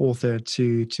wonderful author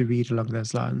to read along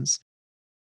those lines.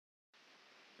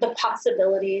 The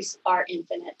possibilities are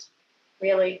infinite,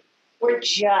 really. We're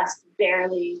just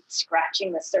barely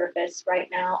scratching the surface right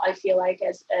now, I feel like,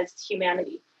 as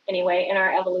humanity, anyway, in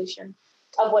our evolution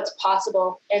of what's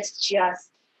possible. It's just,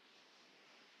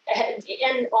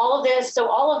 and all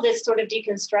of this sort of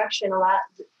deconstruction, a lot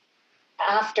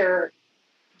after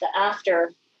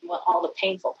all the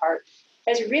painful part,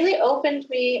 has really opened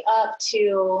me up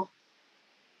to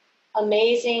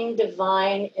amazing,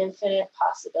 divine, infinite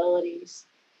possibilities.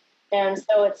 And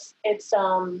so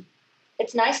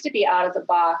it's nice to be out of the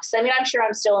box. I mean, I'm sure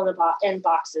I'm still in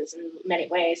boxes in many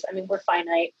ways. I mean, we're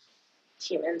finite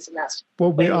humans, and that's...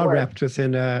 Well, we are wrapped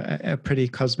within a pretty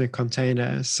cosmic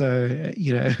container. So,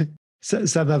 so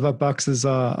some of our boxes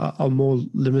are more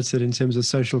limited in terms of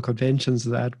social conventions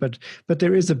of that. But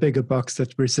there is a bigger box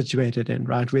that we're situated in,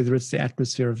 right? Whether it's the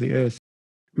atmosphere of the Earth,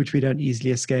 which we don't easily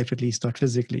escape, at least not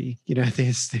physically.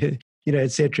 There's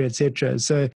et cetera, et cetera.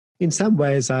 So in some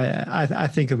ways, I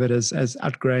think of it as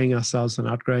outgrowing ourselves and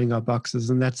outgrowing our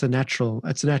boxes, and it's a natural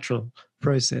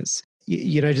process.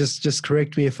 Just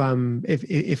correct me if I'm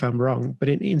wrong, but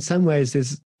in some ways,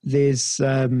 there's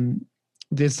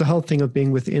the whole thing of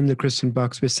being within the Christian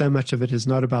box, where so much of it is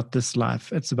not about this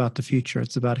life; it's about the future.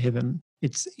 It's about heaven.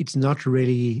 It's not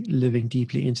really living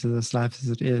deeply into this life as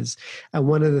it is. And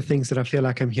one of the things that I feel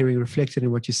like I'm hearing reflected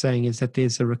in what you're saying is that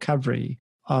there's a recovery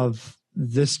of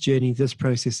this journey, this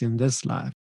process in this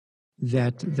life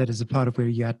that is a part of where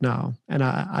you're at now. And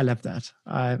I love that.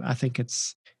 I think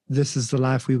this is the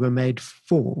life we were made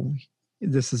for.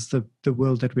 This is the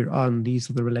world that we're on. These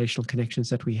are the relational connections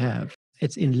that we have.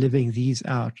 It's in living these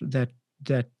out that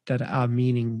our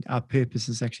meaning, our purpose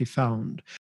is actually found.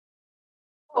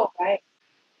 Oh, right.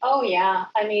 Oh, yeah.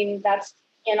 I mean, that's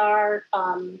in our,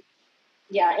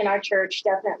 in our church,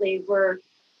 definitely.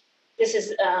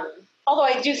 Although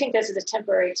I do think this is a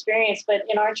temporary experience, but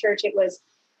in our church, it was,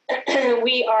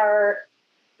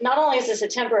 not only is this a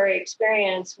temporary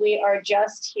experience, we are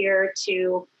just here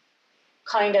to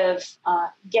kind of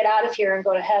get out of here and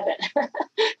go to heaven.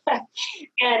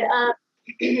 And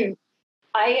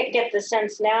I get the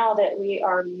sense now that we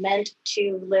are meant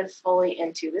to live fully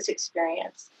into this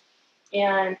experience.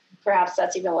 And perhaps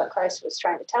that's even what Christ was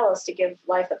trying to tell us, to give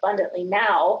life abundantly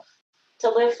now, to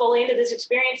live fully into this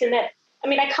experience. And that, I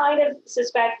mean, I kind of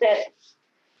suspect that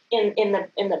in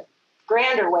the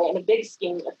grander way, in the big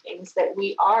scheme of things, that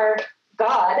we are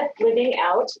God living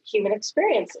out human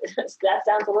experiences. That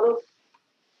sounds a little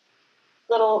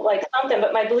little like something,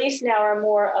 but my beliefs now are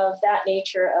more of that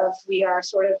nature of we are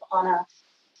sort of on a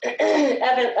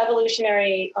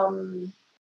evolutionary,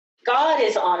 God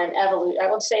is on an evolution.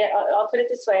 I would say, I'll put it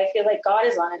this way. I feel like God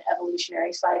is on an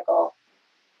evolutionary cycle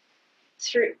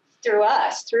through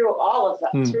us, through all of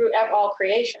them, through all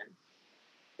creation.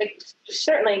 It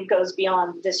certainly goes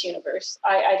beyond this universe.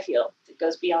 I feel it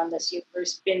goes beyond this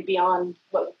universe, beyond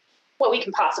what we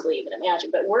can possibly even imagine.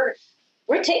 But we're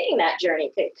taking that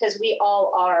journey because we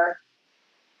all are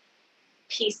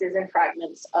pieces and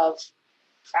fragments of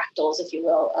fractals, if you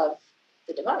will, of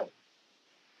the divine.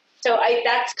 So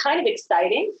that's kind of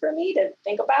exciting for me to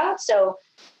think about. So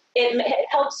it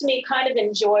helps me kind of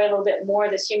enjoy a little bit more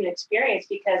this human experience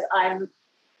because I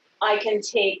can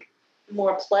take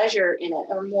more pleasure in it,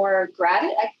 or more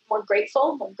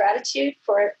grateful, more gratitude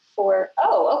for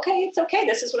oh, okay, it's okay.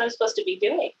 This is what I'm supposed to be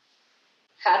doing,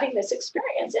 having this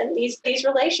experience and these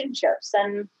relationships,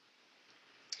 and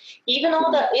even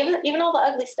all the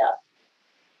ugly stuff.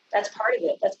 That's part of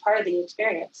it. That's part of the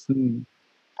experience. It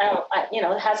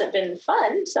hasn't been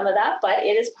fun, some of that, but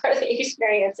it is part of the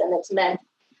experience, and it's meant.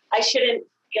 I feel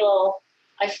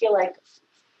like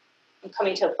I'm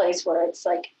coming to a place where it's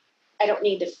like, I don't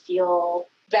need to feel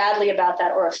badly about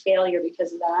that or a failure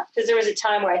because of that. Because there was a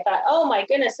time where I thought, oh my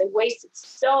goodness, I wasted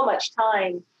so much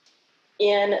time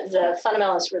in the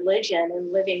fundamentalist religion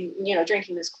and living,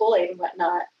 drinking this Kool-Aid and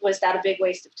whatnot. Was that a big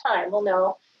waste of time? Well,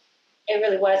 no, it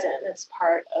really wasn't. It's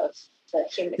part of the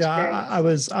human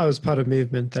experience. I was part of a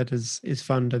movement that is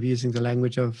fond of using the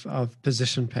language of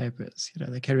position papers.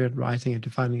 They carry on writing and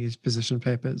defining these position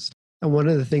papers. And one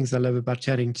of the things I love about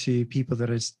chatting to people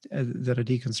that are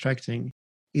deconstructing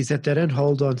is that they don't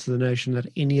hold on to the notion that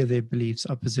any of their beliefs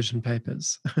are position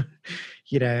papers.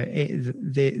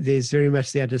 There's very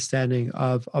much the understanding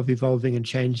of evolving and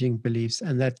changing beliefs,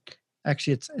 and that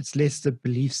actually it's less the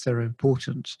beliefs that are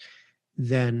important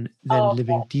than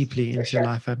living deeply into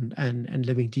life and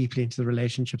living deeply into the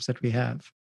relationships that we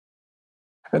have.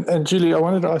 And Julie, I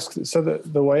wanted to ask, so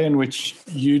the way in which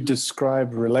you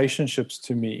describe relationships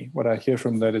to me, what I hear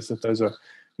from that is that those are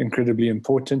incredibly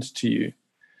important to you.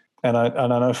 And I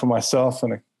know for myself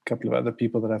and a couple of other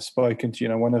people that I've spoken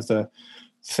to, one of the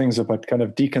things about kind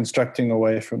of deconstructing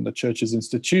away from the church's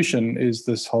institution is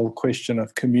this whole question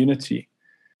of community.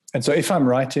 And so if I'm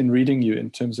right in reading you in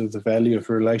terms of the value of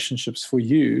relationships for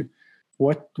you,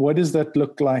 what does that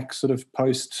look like sort of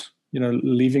post,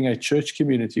 leaving a church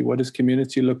community? What does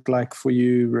community look like for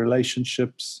you,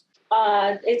 relationships?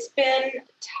 It's been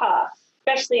tough,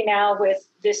 especially now with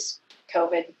this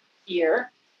COVID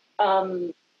year.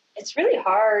 It's really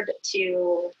hard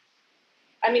to,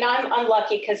 I'm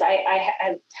lucky because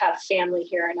I have family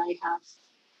here, and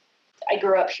I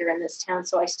grew up here in this town,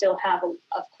 so I still have,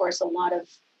 of course, a lot of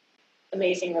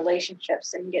amazing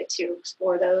relationships and get to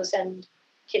explore those and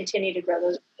continue to grow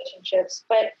those relationships.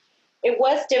 But it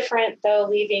was different, though,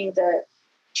 leaving the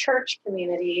church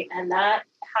community, and that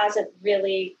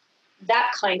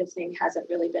kind of thing hasn't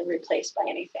really been replaced by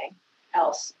anything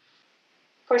else.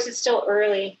 Of course, it's still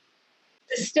early.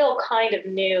 It's still kind of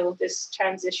new, this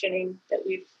transitioning that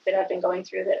I've been going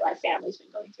through, that my family's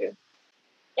been going through.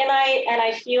 And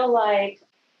I feel like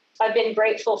I've been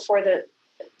grateful for the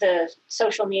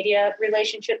social media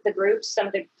relationship, the groups, some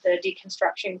of the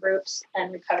deconstruction groups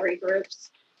and recovery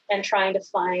groups, and trying to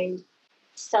find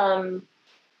some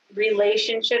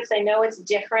relationships. I know it's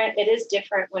different. It is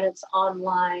different when it's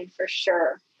online, for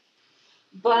sure.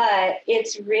 But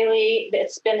it's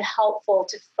been helpful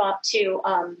to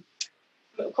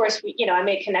of course, I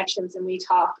make connections, and we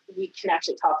can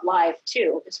actually talk live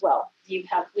too as well. We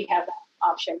have that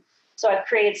option. So I've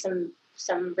created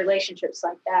some relationships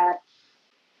like that.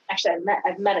 Actually,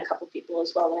 I've met a couple people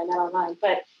as well that I met online,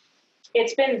 but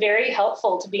it's been very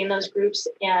helpful to be in those groups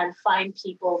and find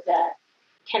people that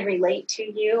can relate to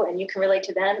you and you can relate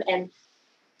to them. And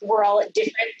we're all at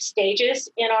different stages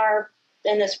in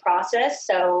this process.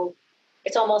 So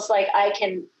it's almost like I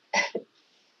can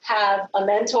have a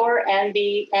mentor and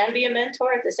be a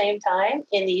mentor at the same time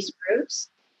in these groups.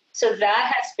 So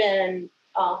that has been,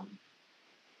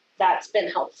 that's been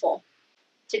helpful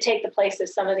to take the place of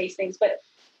some of these things. But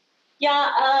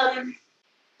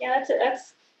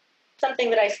that's something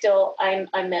that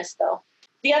I miss, though.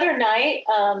 The other night,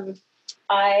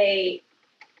 I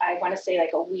want to say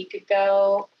like a week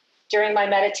ago, during my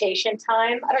meditation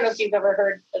time, I don't know if you've ever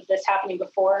heard of this happening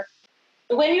before.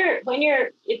 When you're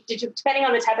depending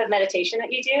on the type of meditation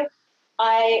that you do,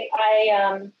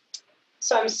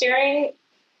 so I'm staring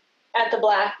at the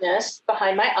blackness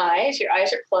behind my eyes. Your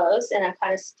eyes are closed, and I'm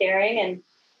kind of staring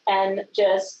and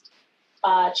just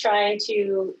trying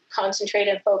to concentrate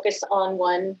and focus on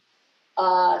one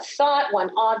thought,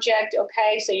 one object.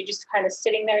 Okay, so you're just kind of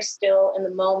sitting there still in the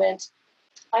moment.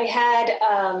 I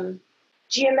had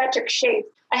geometric shapes.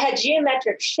 I had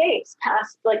geometric shapes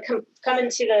come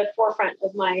into the forefront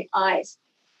of my eyes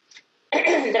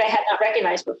that I had not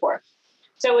recognized before.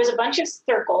 So it was a bunch of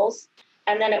circles,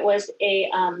 and then it was a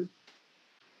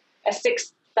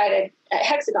six-sided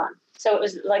hexagon. So it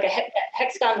was like a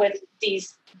hexagon with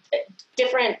these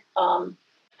different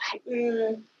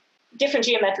different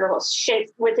geometrical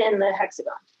shapes within the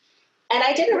hexagon. And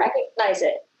I didn't recognize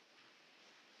it.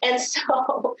 And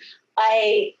so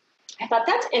I thought,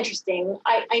 that's interesting.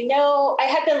 I know I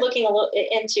had been looking a little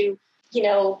into,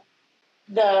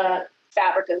 the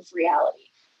fabric of reality.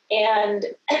 And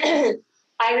I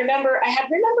had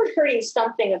remembered hearing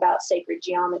something about sacred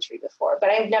geometry before, but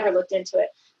I've never looked into it.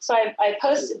 So I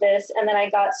posted this, and then I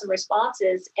got some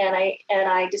responses, and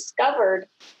I discovered,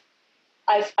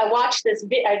 I watched this,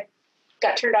 I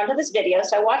got turned on to this video.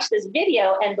 So I watched this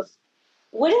video, and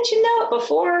wouldn't you know it,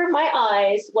 before my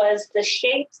eyes was the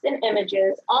shapes and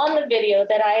images on the video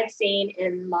that I had seen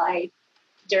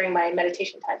during my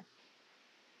meditation time.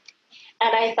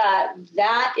 And I thought,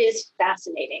 that is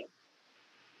fascinating.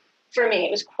 For me,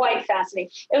 it was quite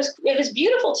fascinating. It was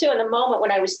beautiful too in the moment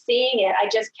when I was seeing it. I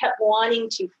just kept wanting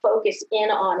to focus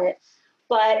in on it,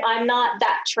 but I'm not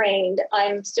that trained.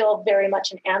 I'm still very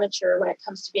much an amateur when it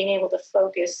comes to being able to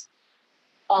focus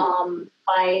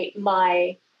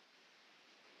my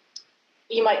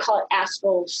you might call it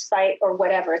astral sight or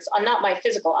whatever. It's not my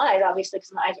physical eyes, obviously,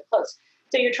 because my eyes are closed.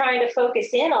 So you're trying to focus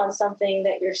in on something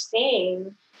that you're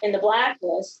seeing in the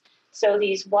blackness. So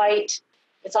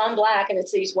it's on black, and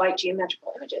it's these white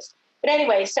geometrical images. But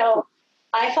anyway, so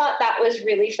I thought that was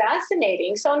really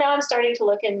fascinating. So now I'm starting to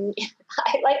look, and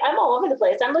I'm all over the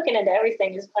place. I'm looking into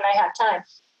everything when I have time.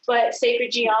 But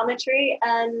sacred geometry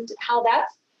and how that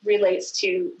relates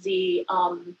to the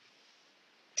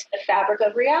fabric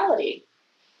of reality.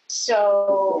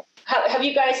 So have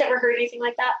you guys ever heard anything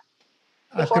like that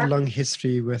before? I've got a long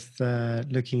history with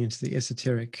looking into the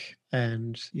esoteric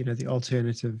and, the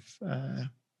alternative,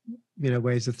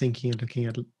 ways of thinking and looking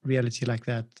at reality like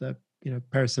that,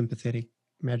 parasympathetic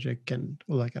magic and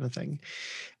all that kind of thing.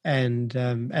 And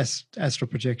astral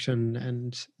projection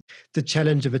and the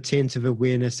challenge of attentive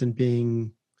awareness and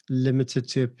being limited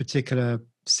to a particular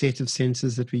set of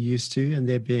senses that we're used to, and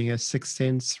there being a sixth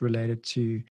sense related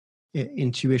to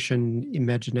intuition,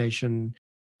 imagination,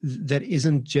 that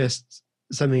isn't just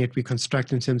something that we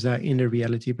construct in terms of our inner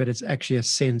reality, but it's actually a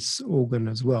sense organ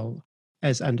as well,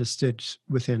 as understood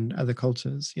within other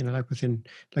cultures.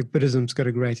 Like Buddhism's got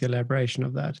a great elaboration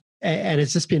of that. And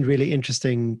it's just been really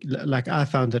interesting. Like I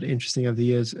found it interesting over the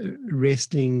years,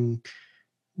 wrestling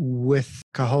with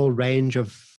a whole range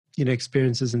of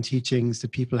experiences and teachings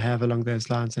that people have along those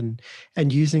lines, and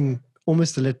using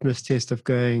almost a litmus test of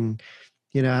going,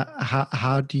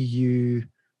 how do you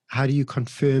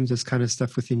confirm this kind of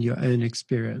stuff within your own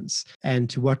experience, and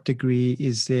to what degree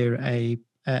is there a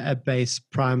base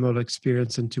primal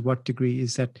experience, and to what degree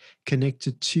is that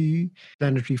connected to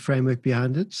explanatory framework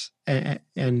behind it,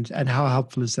 and how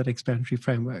helpful is that explanatory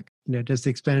framework? Does the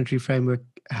explanatory framework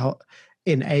help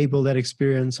enable that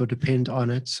experience or depend on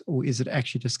it, or is it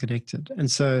actually disconnected? And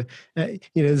so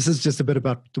this is just a bit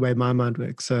about the way my mind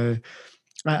works. So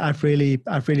I've really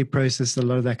processed a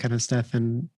lot of that kind of stuff,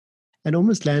 and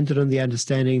almost landed on the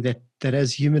understanding that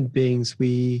as human beings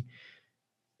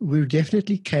we're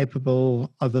definitely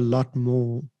capable of a lot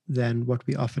more than what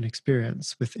we often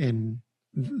experience within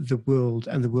the world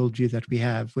and the worldview that we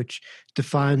have, which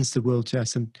defines the world to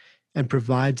us and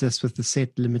provides us with the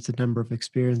set limited number of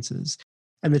experiences.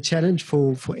 And the challenge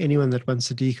for anyone that wants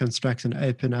to deconstruct and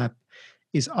open up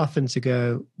is often to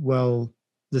go, well,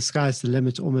 the sky's the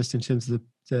limit, almost in terms of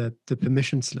the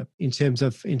permission slip, in terms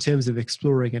of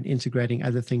exploring and integrating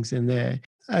other things in there.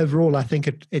 Overall, I think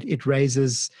it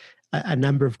raises a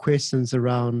number of questions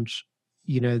around,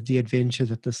 the adventure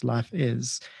that this life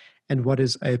is and what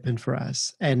is open for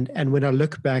us. And when I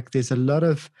look back, there's a lot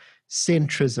of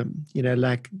centrism,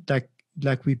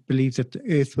 like we believe that the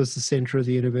earth was the center of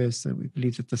the universe, and we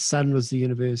believe that the sun was the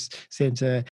universe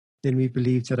center. Then we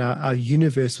believed that our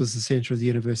universe was the center of the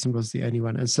universe and was the only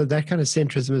one. And so that kind of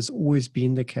centrism has always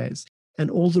been the case. And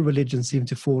all the religions seem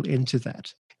to fall into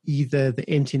that. Either the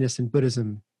emptiness in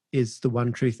Buddhism is the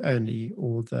one truth only,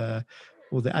 or the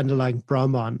underlying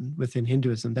Brahman within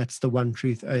Hinduism, that's the one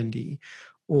truth only,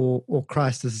 or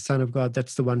Christ is the Son of God,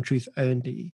 that's the one truth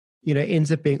only.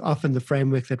 Ends up being often the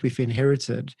framework that we've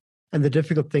inherited. And the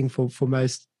difficult thing for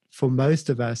most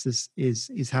of us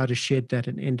is how to shed that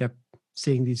and end up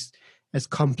seeing these as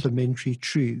complementary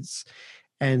truths,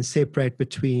 and separate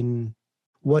between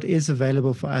what is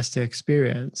available for us to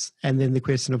experience, and then the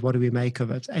question of what do we make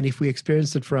of it? And if we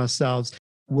experience it for ourselves,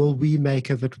 will we make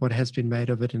of it what has been made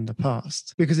of it in the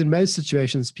past? Because in most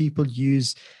situations, people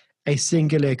use a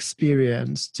singular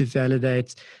experience to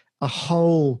validate a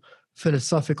whole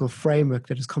philosophical framework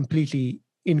that is completely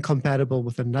incompatible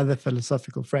with another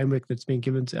philosophical framework that's been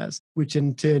given to us, which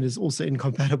in turn is also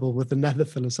incompatible with another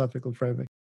philosophical framework.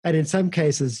 And in some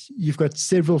cases, you've got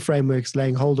several frameworks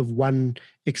laying hold of one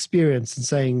experience and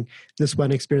saying this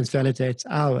one experience validates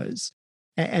ours.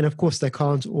 And of course, they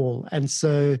can't all. And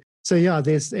so yeah,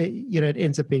 there's, it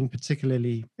ends up being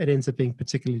particularly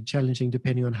challenging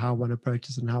depending on how one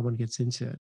approaches and how one gets into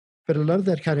it. But a lot of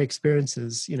that kind of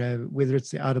experiences, whether it's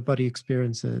the out-of-body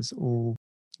experiences or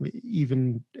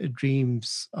even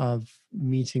dreams of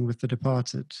meeting with the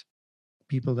departed,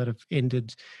 people that have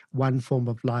ended one form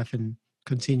of life and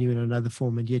continue in another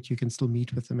form, and yet you can still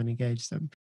meet with them and engage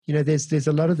them. There's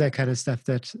a lot of that kind of stuff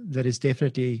that is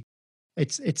definitely,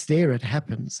 it's there, it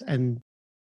happens. And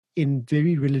in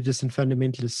very religious and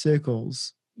fundamentalist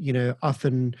circles,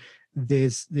 often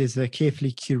there's a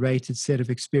carefully curated set of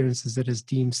experiences that is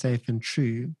deemed safe and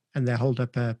true, and they hold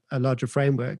up a larger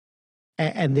framework.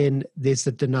 And then there's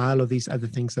the denial of these other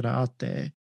things that are out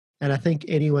there. And I think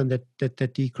anyone that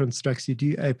deconstructs, you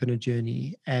do open a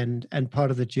journey, and part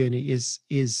of the journey is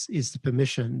the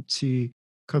permission to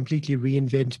completely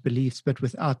reinvent beliefs, but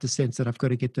without the sense that I've got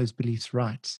to get those beliefs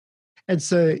right. And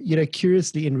so,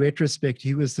 curiously, in retrospect,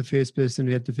 he was the first person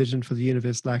who had the vision for the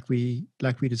universe like we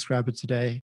describe it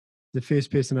today. The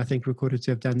first person I think recorded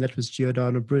to have done that was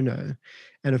Giordano Bruno.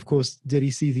 And of course, did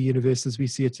he see the universe as we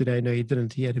see it today? No, he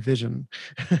didn't. He had a vision.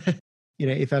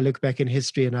 If I look back in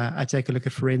history and I take a look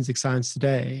at forensic science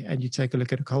today, and you take a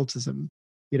look at occultism,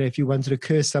 if you wanted to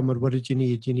curse someone, what did you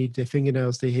need? You need their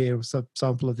fingernails, their hair, or some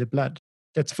sample of their blood.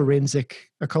 That's forensic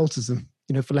occultism,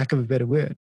 for lack of a better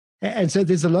word. And so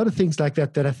there's a lot of things like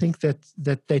that I think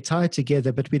that they tie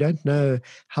together, but we don't know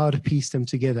how to piece them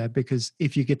together, because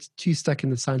if you get too stuck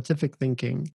in the scientific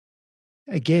thinking,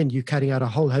 again, you're cutting out a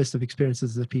whole host of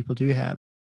experiences that people do have.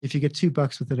 If you get too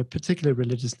boxed within a particular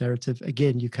religious narrative,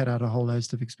 again, you cut out a whole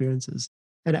host of experiences.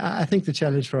 And I think the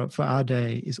challenge for our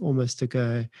day is almost to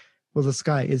go, well, the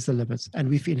sky is the limit. And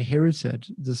we've inherited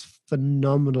this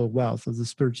phenomenal wealth of the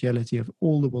spirituality of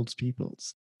all the world's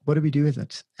peoples. What do we do with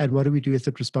it? And what do we do with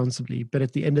it responsibly? But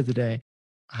at the end of the day,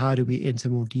 how do we enter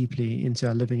more deeply into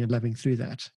our living and loving through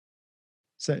that?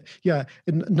 So, yeah,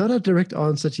 not a direct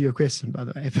answer to your question, by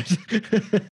the way.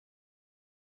 But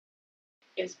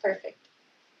it's perfect.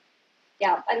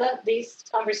 Yeah, I love these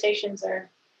conversations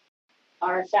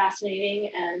are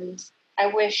fascinating, and I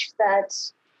wish that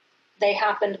they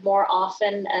happened more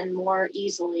often and more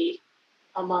easily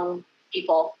among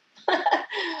people.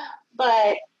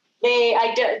 But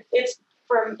it's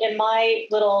in my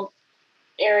little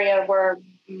area, where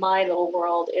my little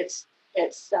world, it's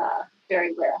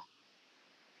very rare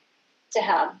to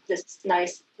have this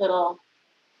nice little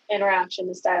interaction,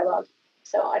 this dialogue.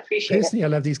 So I appreciate it. Personally, I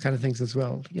love these kind of things as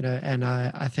well, and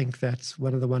I think that's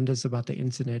one of the wonders about the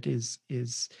internet is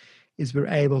we're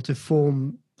able to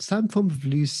form some form of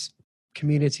loose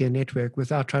community and network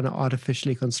without trying to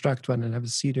artificially construct one and have a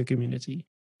pseudo community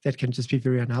that can just be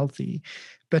very unhealthy.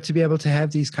 But to be able to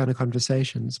have these kind of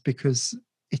conversations, because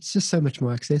it's just so much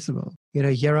more accessible.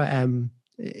 Here I am,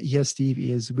 here Steve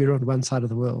is, we're on one side of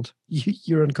the world.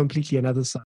 You're on completely another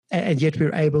side. And yet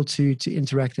we're able to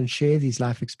interact and share these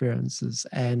life experiences.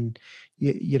 And,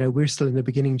 we're still in the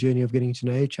beginning journey of getting to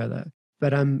know each other.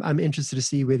 But I'm interested to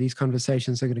see where these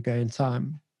conversations are going to go in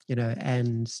time,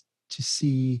 and to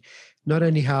see not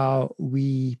only how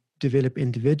we develop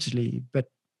individually, but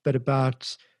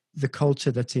about the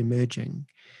culture that's emerging,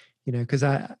 because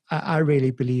I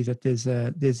really believe that there's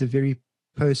a very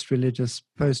post-religious,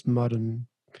 post-modern,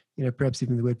 perhaps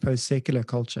even the word post-secular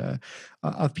culture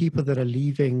of people that are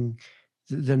leaving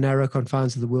the narrow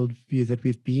confines of the worldview that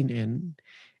we've been in,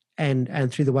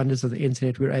 and through the wonders of the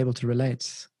internet, we're able to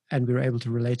relate, and we're able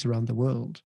to relate around the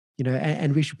world.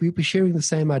 And we'll be sharing the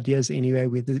same ideas anyway.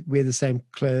 We wear the same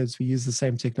clothes, we use the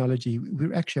same technology.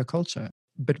 We're actually a culture,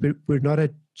 but we're not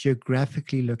a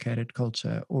geographically located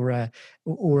culture or a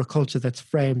culture that's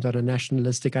framed on a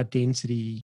nationalistic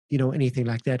identity, anything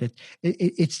like that.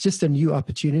 It's just a new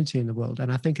opportunity in the world,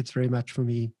 and I think it's very much, for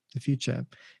me, the future.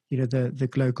 The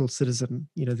global citizen,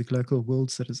 the global world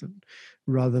citizen,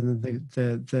 rather than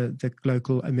the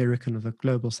global American or the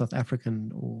global South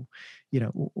African or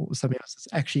something else. It's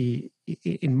actually,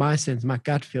 in my sense, my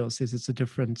gut feel says it's a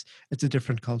different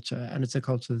culture, and it's a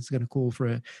culture that's going to call for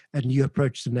a new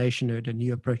approach to nationhood, a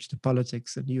new approach to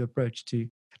politics, a new approach to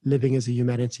living as a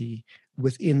humanity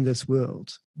within this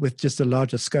world with just a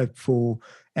larger scope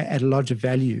at a larger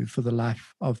value for the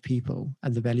life of people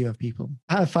and the value of people.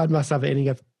 I find myself ending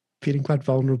up feeling quite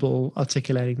vulnerable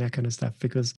articulating that kind of stuff,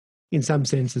 because in some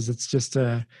senses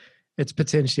it's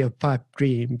potentially a pipe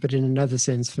dream, but in another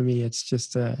sense for me it's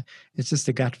just a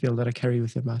gut feel that I carry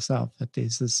within myself, that there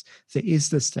is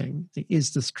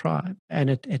this tribe, and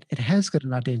it has got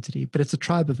an identity, but it's a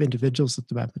tribe of individuals at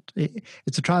the moment.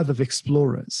 It's a tribe of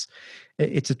explorers.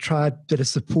 It's a tribe that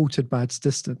is supported by its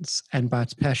distance and by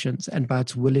its passions and by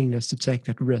its willingness to take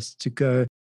that risk to go,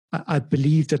 I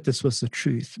believe that this was the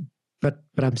truth, but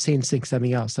I'm sensing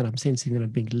something else, and I'm sensing that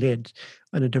I'm being led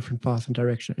in a different path and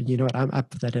direction. And you know what? I'm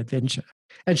up for that adventure.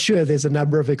 And sure, there's a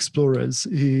number of explorers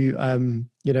who,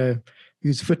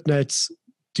 whose footnotes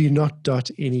do not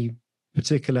dot any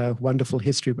particular wonderful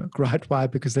history book, right? Why?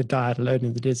 Because they died alone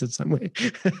in the desert somewhere.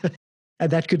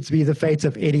 And that could be the fate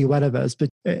of any one of us. But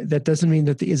that doesn't mean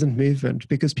that there isn't movement,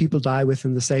 because people die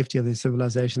within the safety of their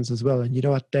civilizations as well. And you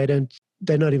know what? They're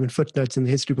not even footnotes in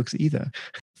the history books either.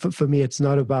 For me, it's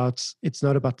not about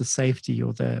the safety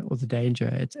or the danger.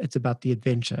 It's about the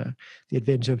adventure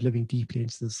of living deeply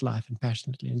into this life and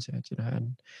passionately into it.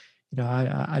 And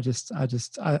I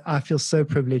feel so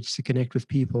privileged to connect with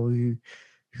people who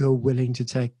are willing to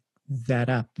take that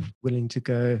up, willing to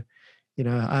go.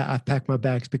 I've packed my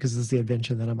bags because this is the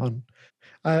adventure that I'm on.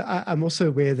 I'm also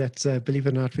aware that, believe it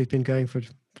or not, we've been going for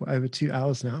over 2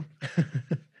 hours now.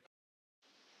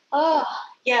 Oh,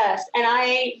 yes. And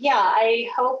I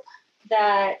hope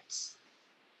that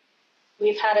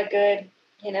we've had a good,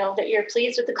 that you're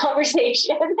pleased with the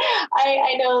conversation.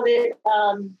 I know that,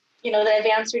 that I've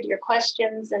answered your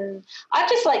questions, and I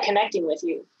just like connecting with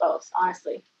you both,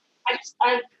 honestly.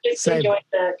 I just enjoyed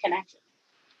the connection.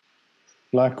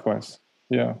 Likewise.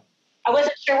 Yeah. I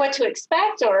wasn't sure what to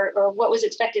expect or what was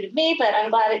expected of me, but I'm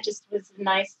glad it just was a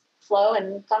nice flow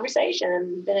and conversation,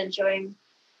 and been enjoying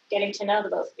getting to know the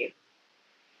both of you.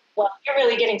 Well, you're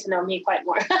really getting to know me quite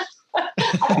more.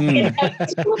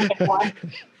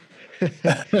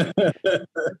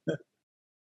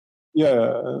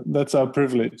 Yeah, that's our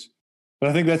privilege. But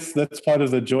I think that's part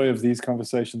of the joy of these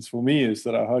conversations for me, is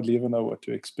that I hardly ever know what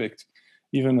to expect,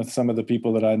 even with some of the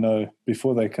people that I know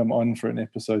before they come on for an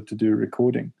episode to do a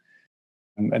recording.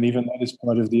 And even that is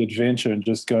part of the adventure, and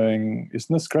just going,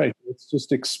 isn't this great? Let's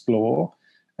just explore.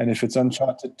 And if it's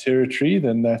uncharted territory,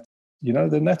 then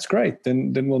that's great.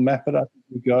 Then we'll map it up as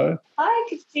we go. I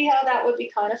could see how that would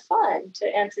be kind of fun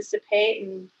to anticipate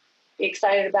and be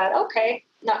excited about. Okay,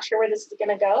 not sure where this is going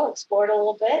to go. Explore it a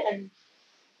little bit, and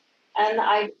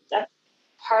that's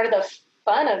part of the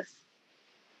fun of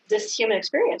this human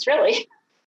experience, really.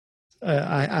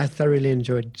 I thoroughly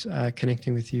enjoyed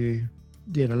connecting with you,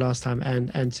 last time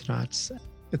and tonight.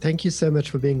 Thank you so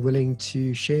much for being willing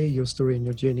to share your story and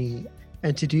your journey,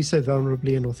 and to do so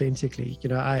vulnerably and authentically.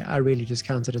 I really just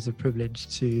count it as a privilege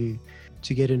to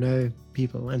get to know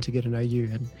people and to get to know you.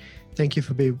 And thank you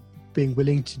for being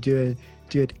willing to do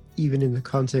it even in the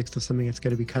context of something that's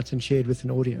going to be cut and shared with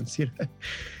an audience.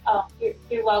 Oh,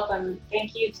 you're welcome.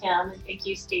 Thank you, Tim, and thank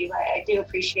you, Steve. I do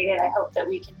appreciate it. I hope that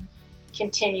we can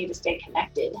continue to stay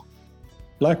connected.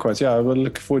 Likewise, yeah, I will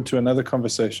look forward to another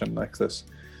conversation like this.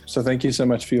 So thank you so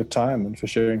much for your time and for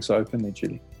sharing so openly,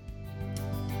 Julie.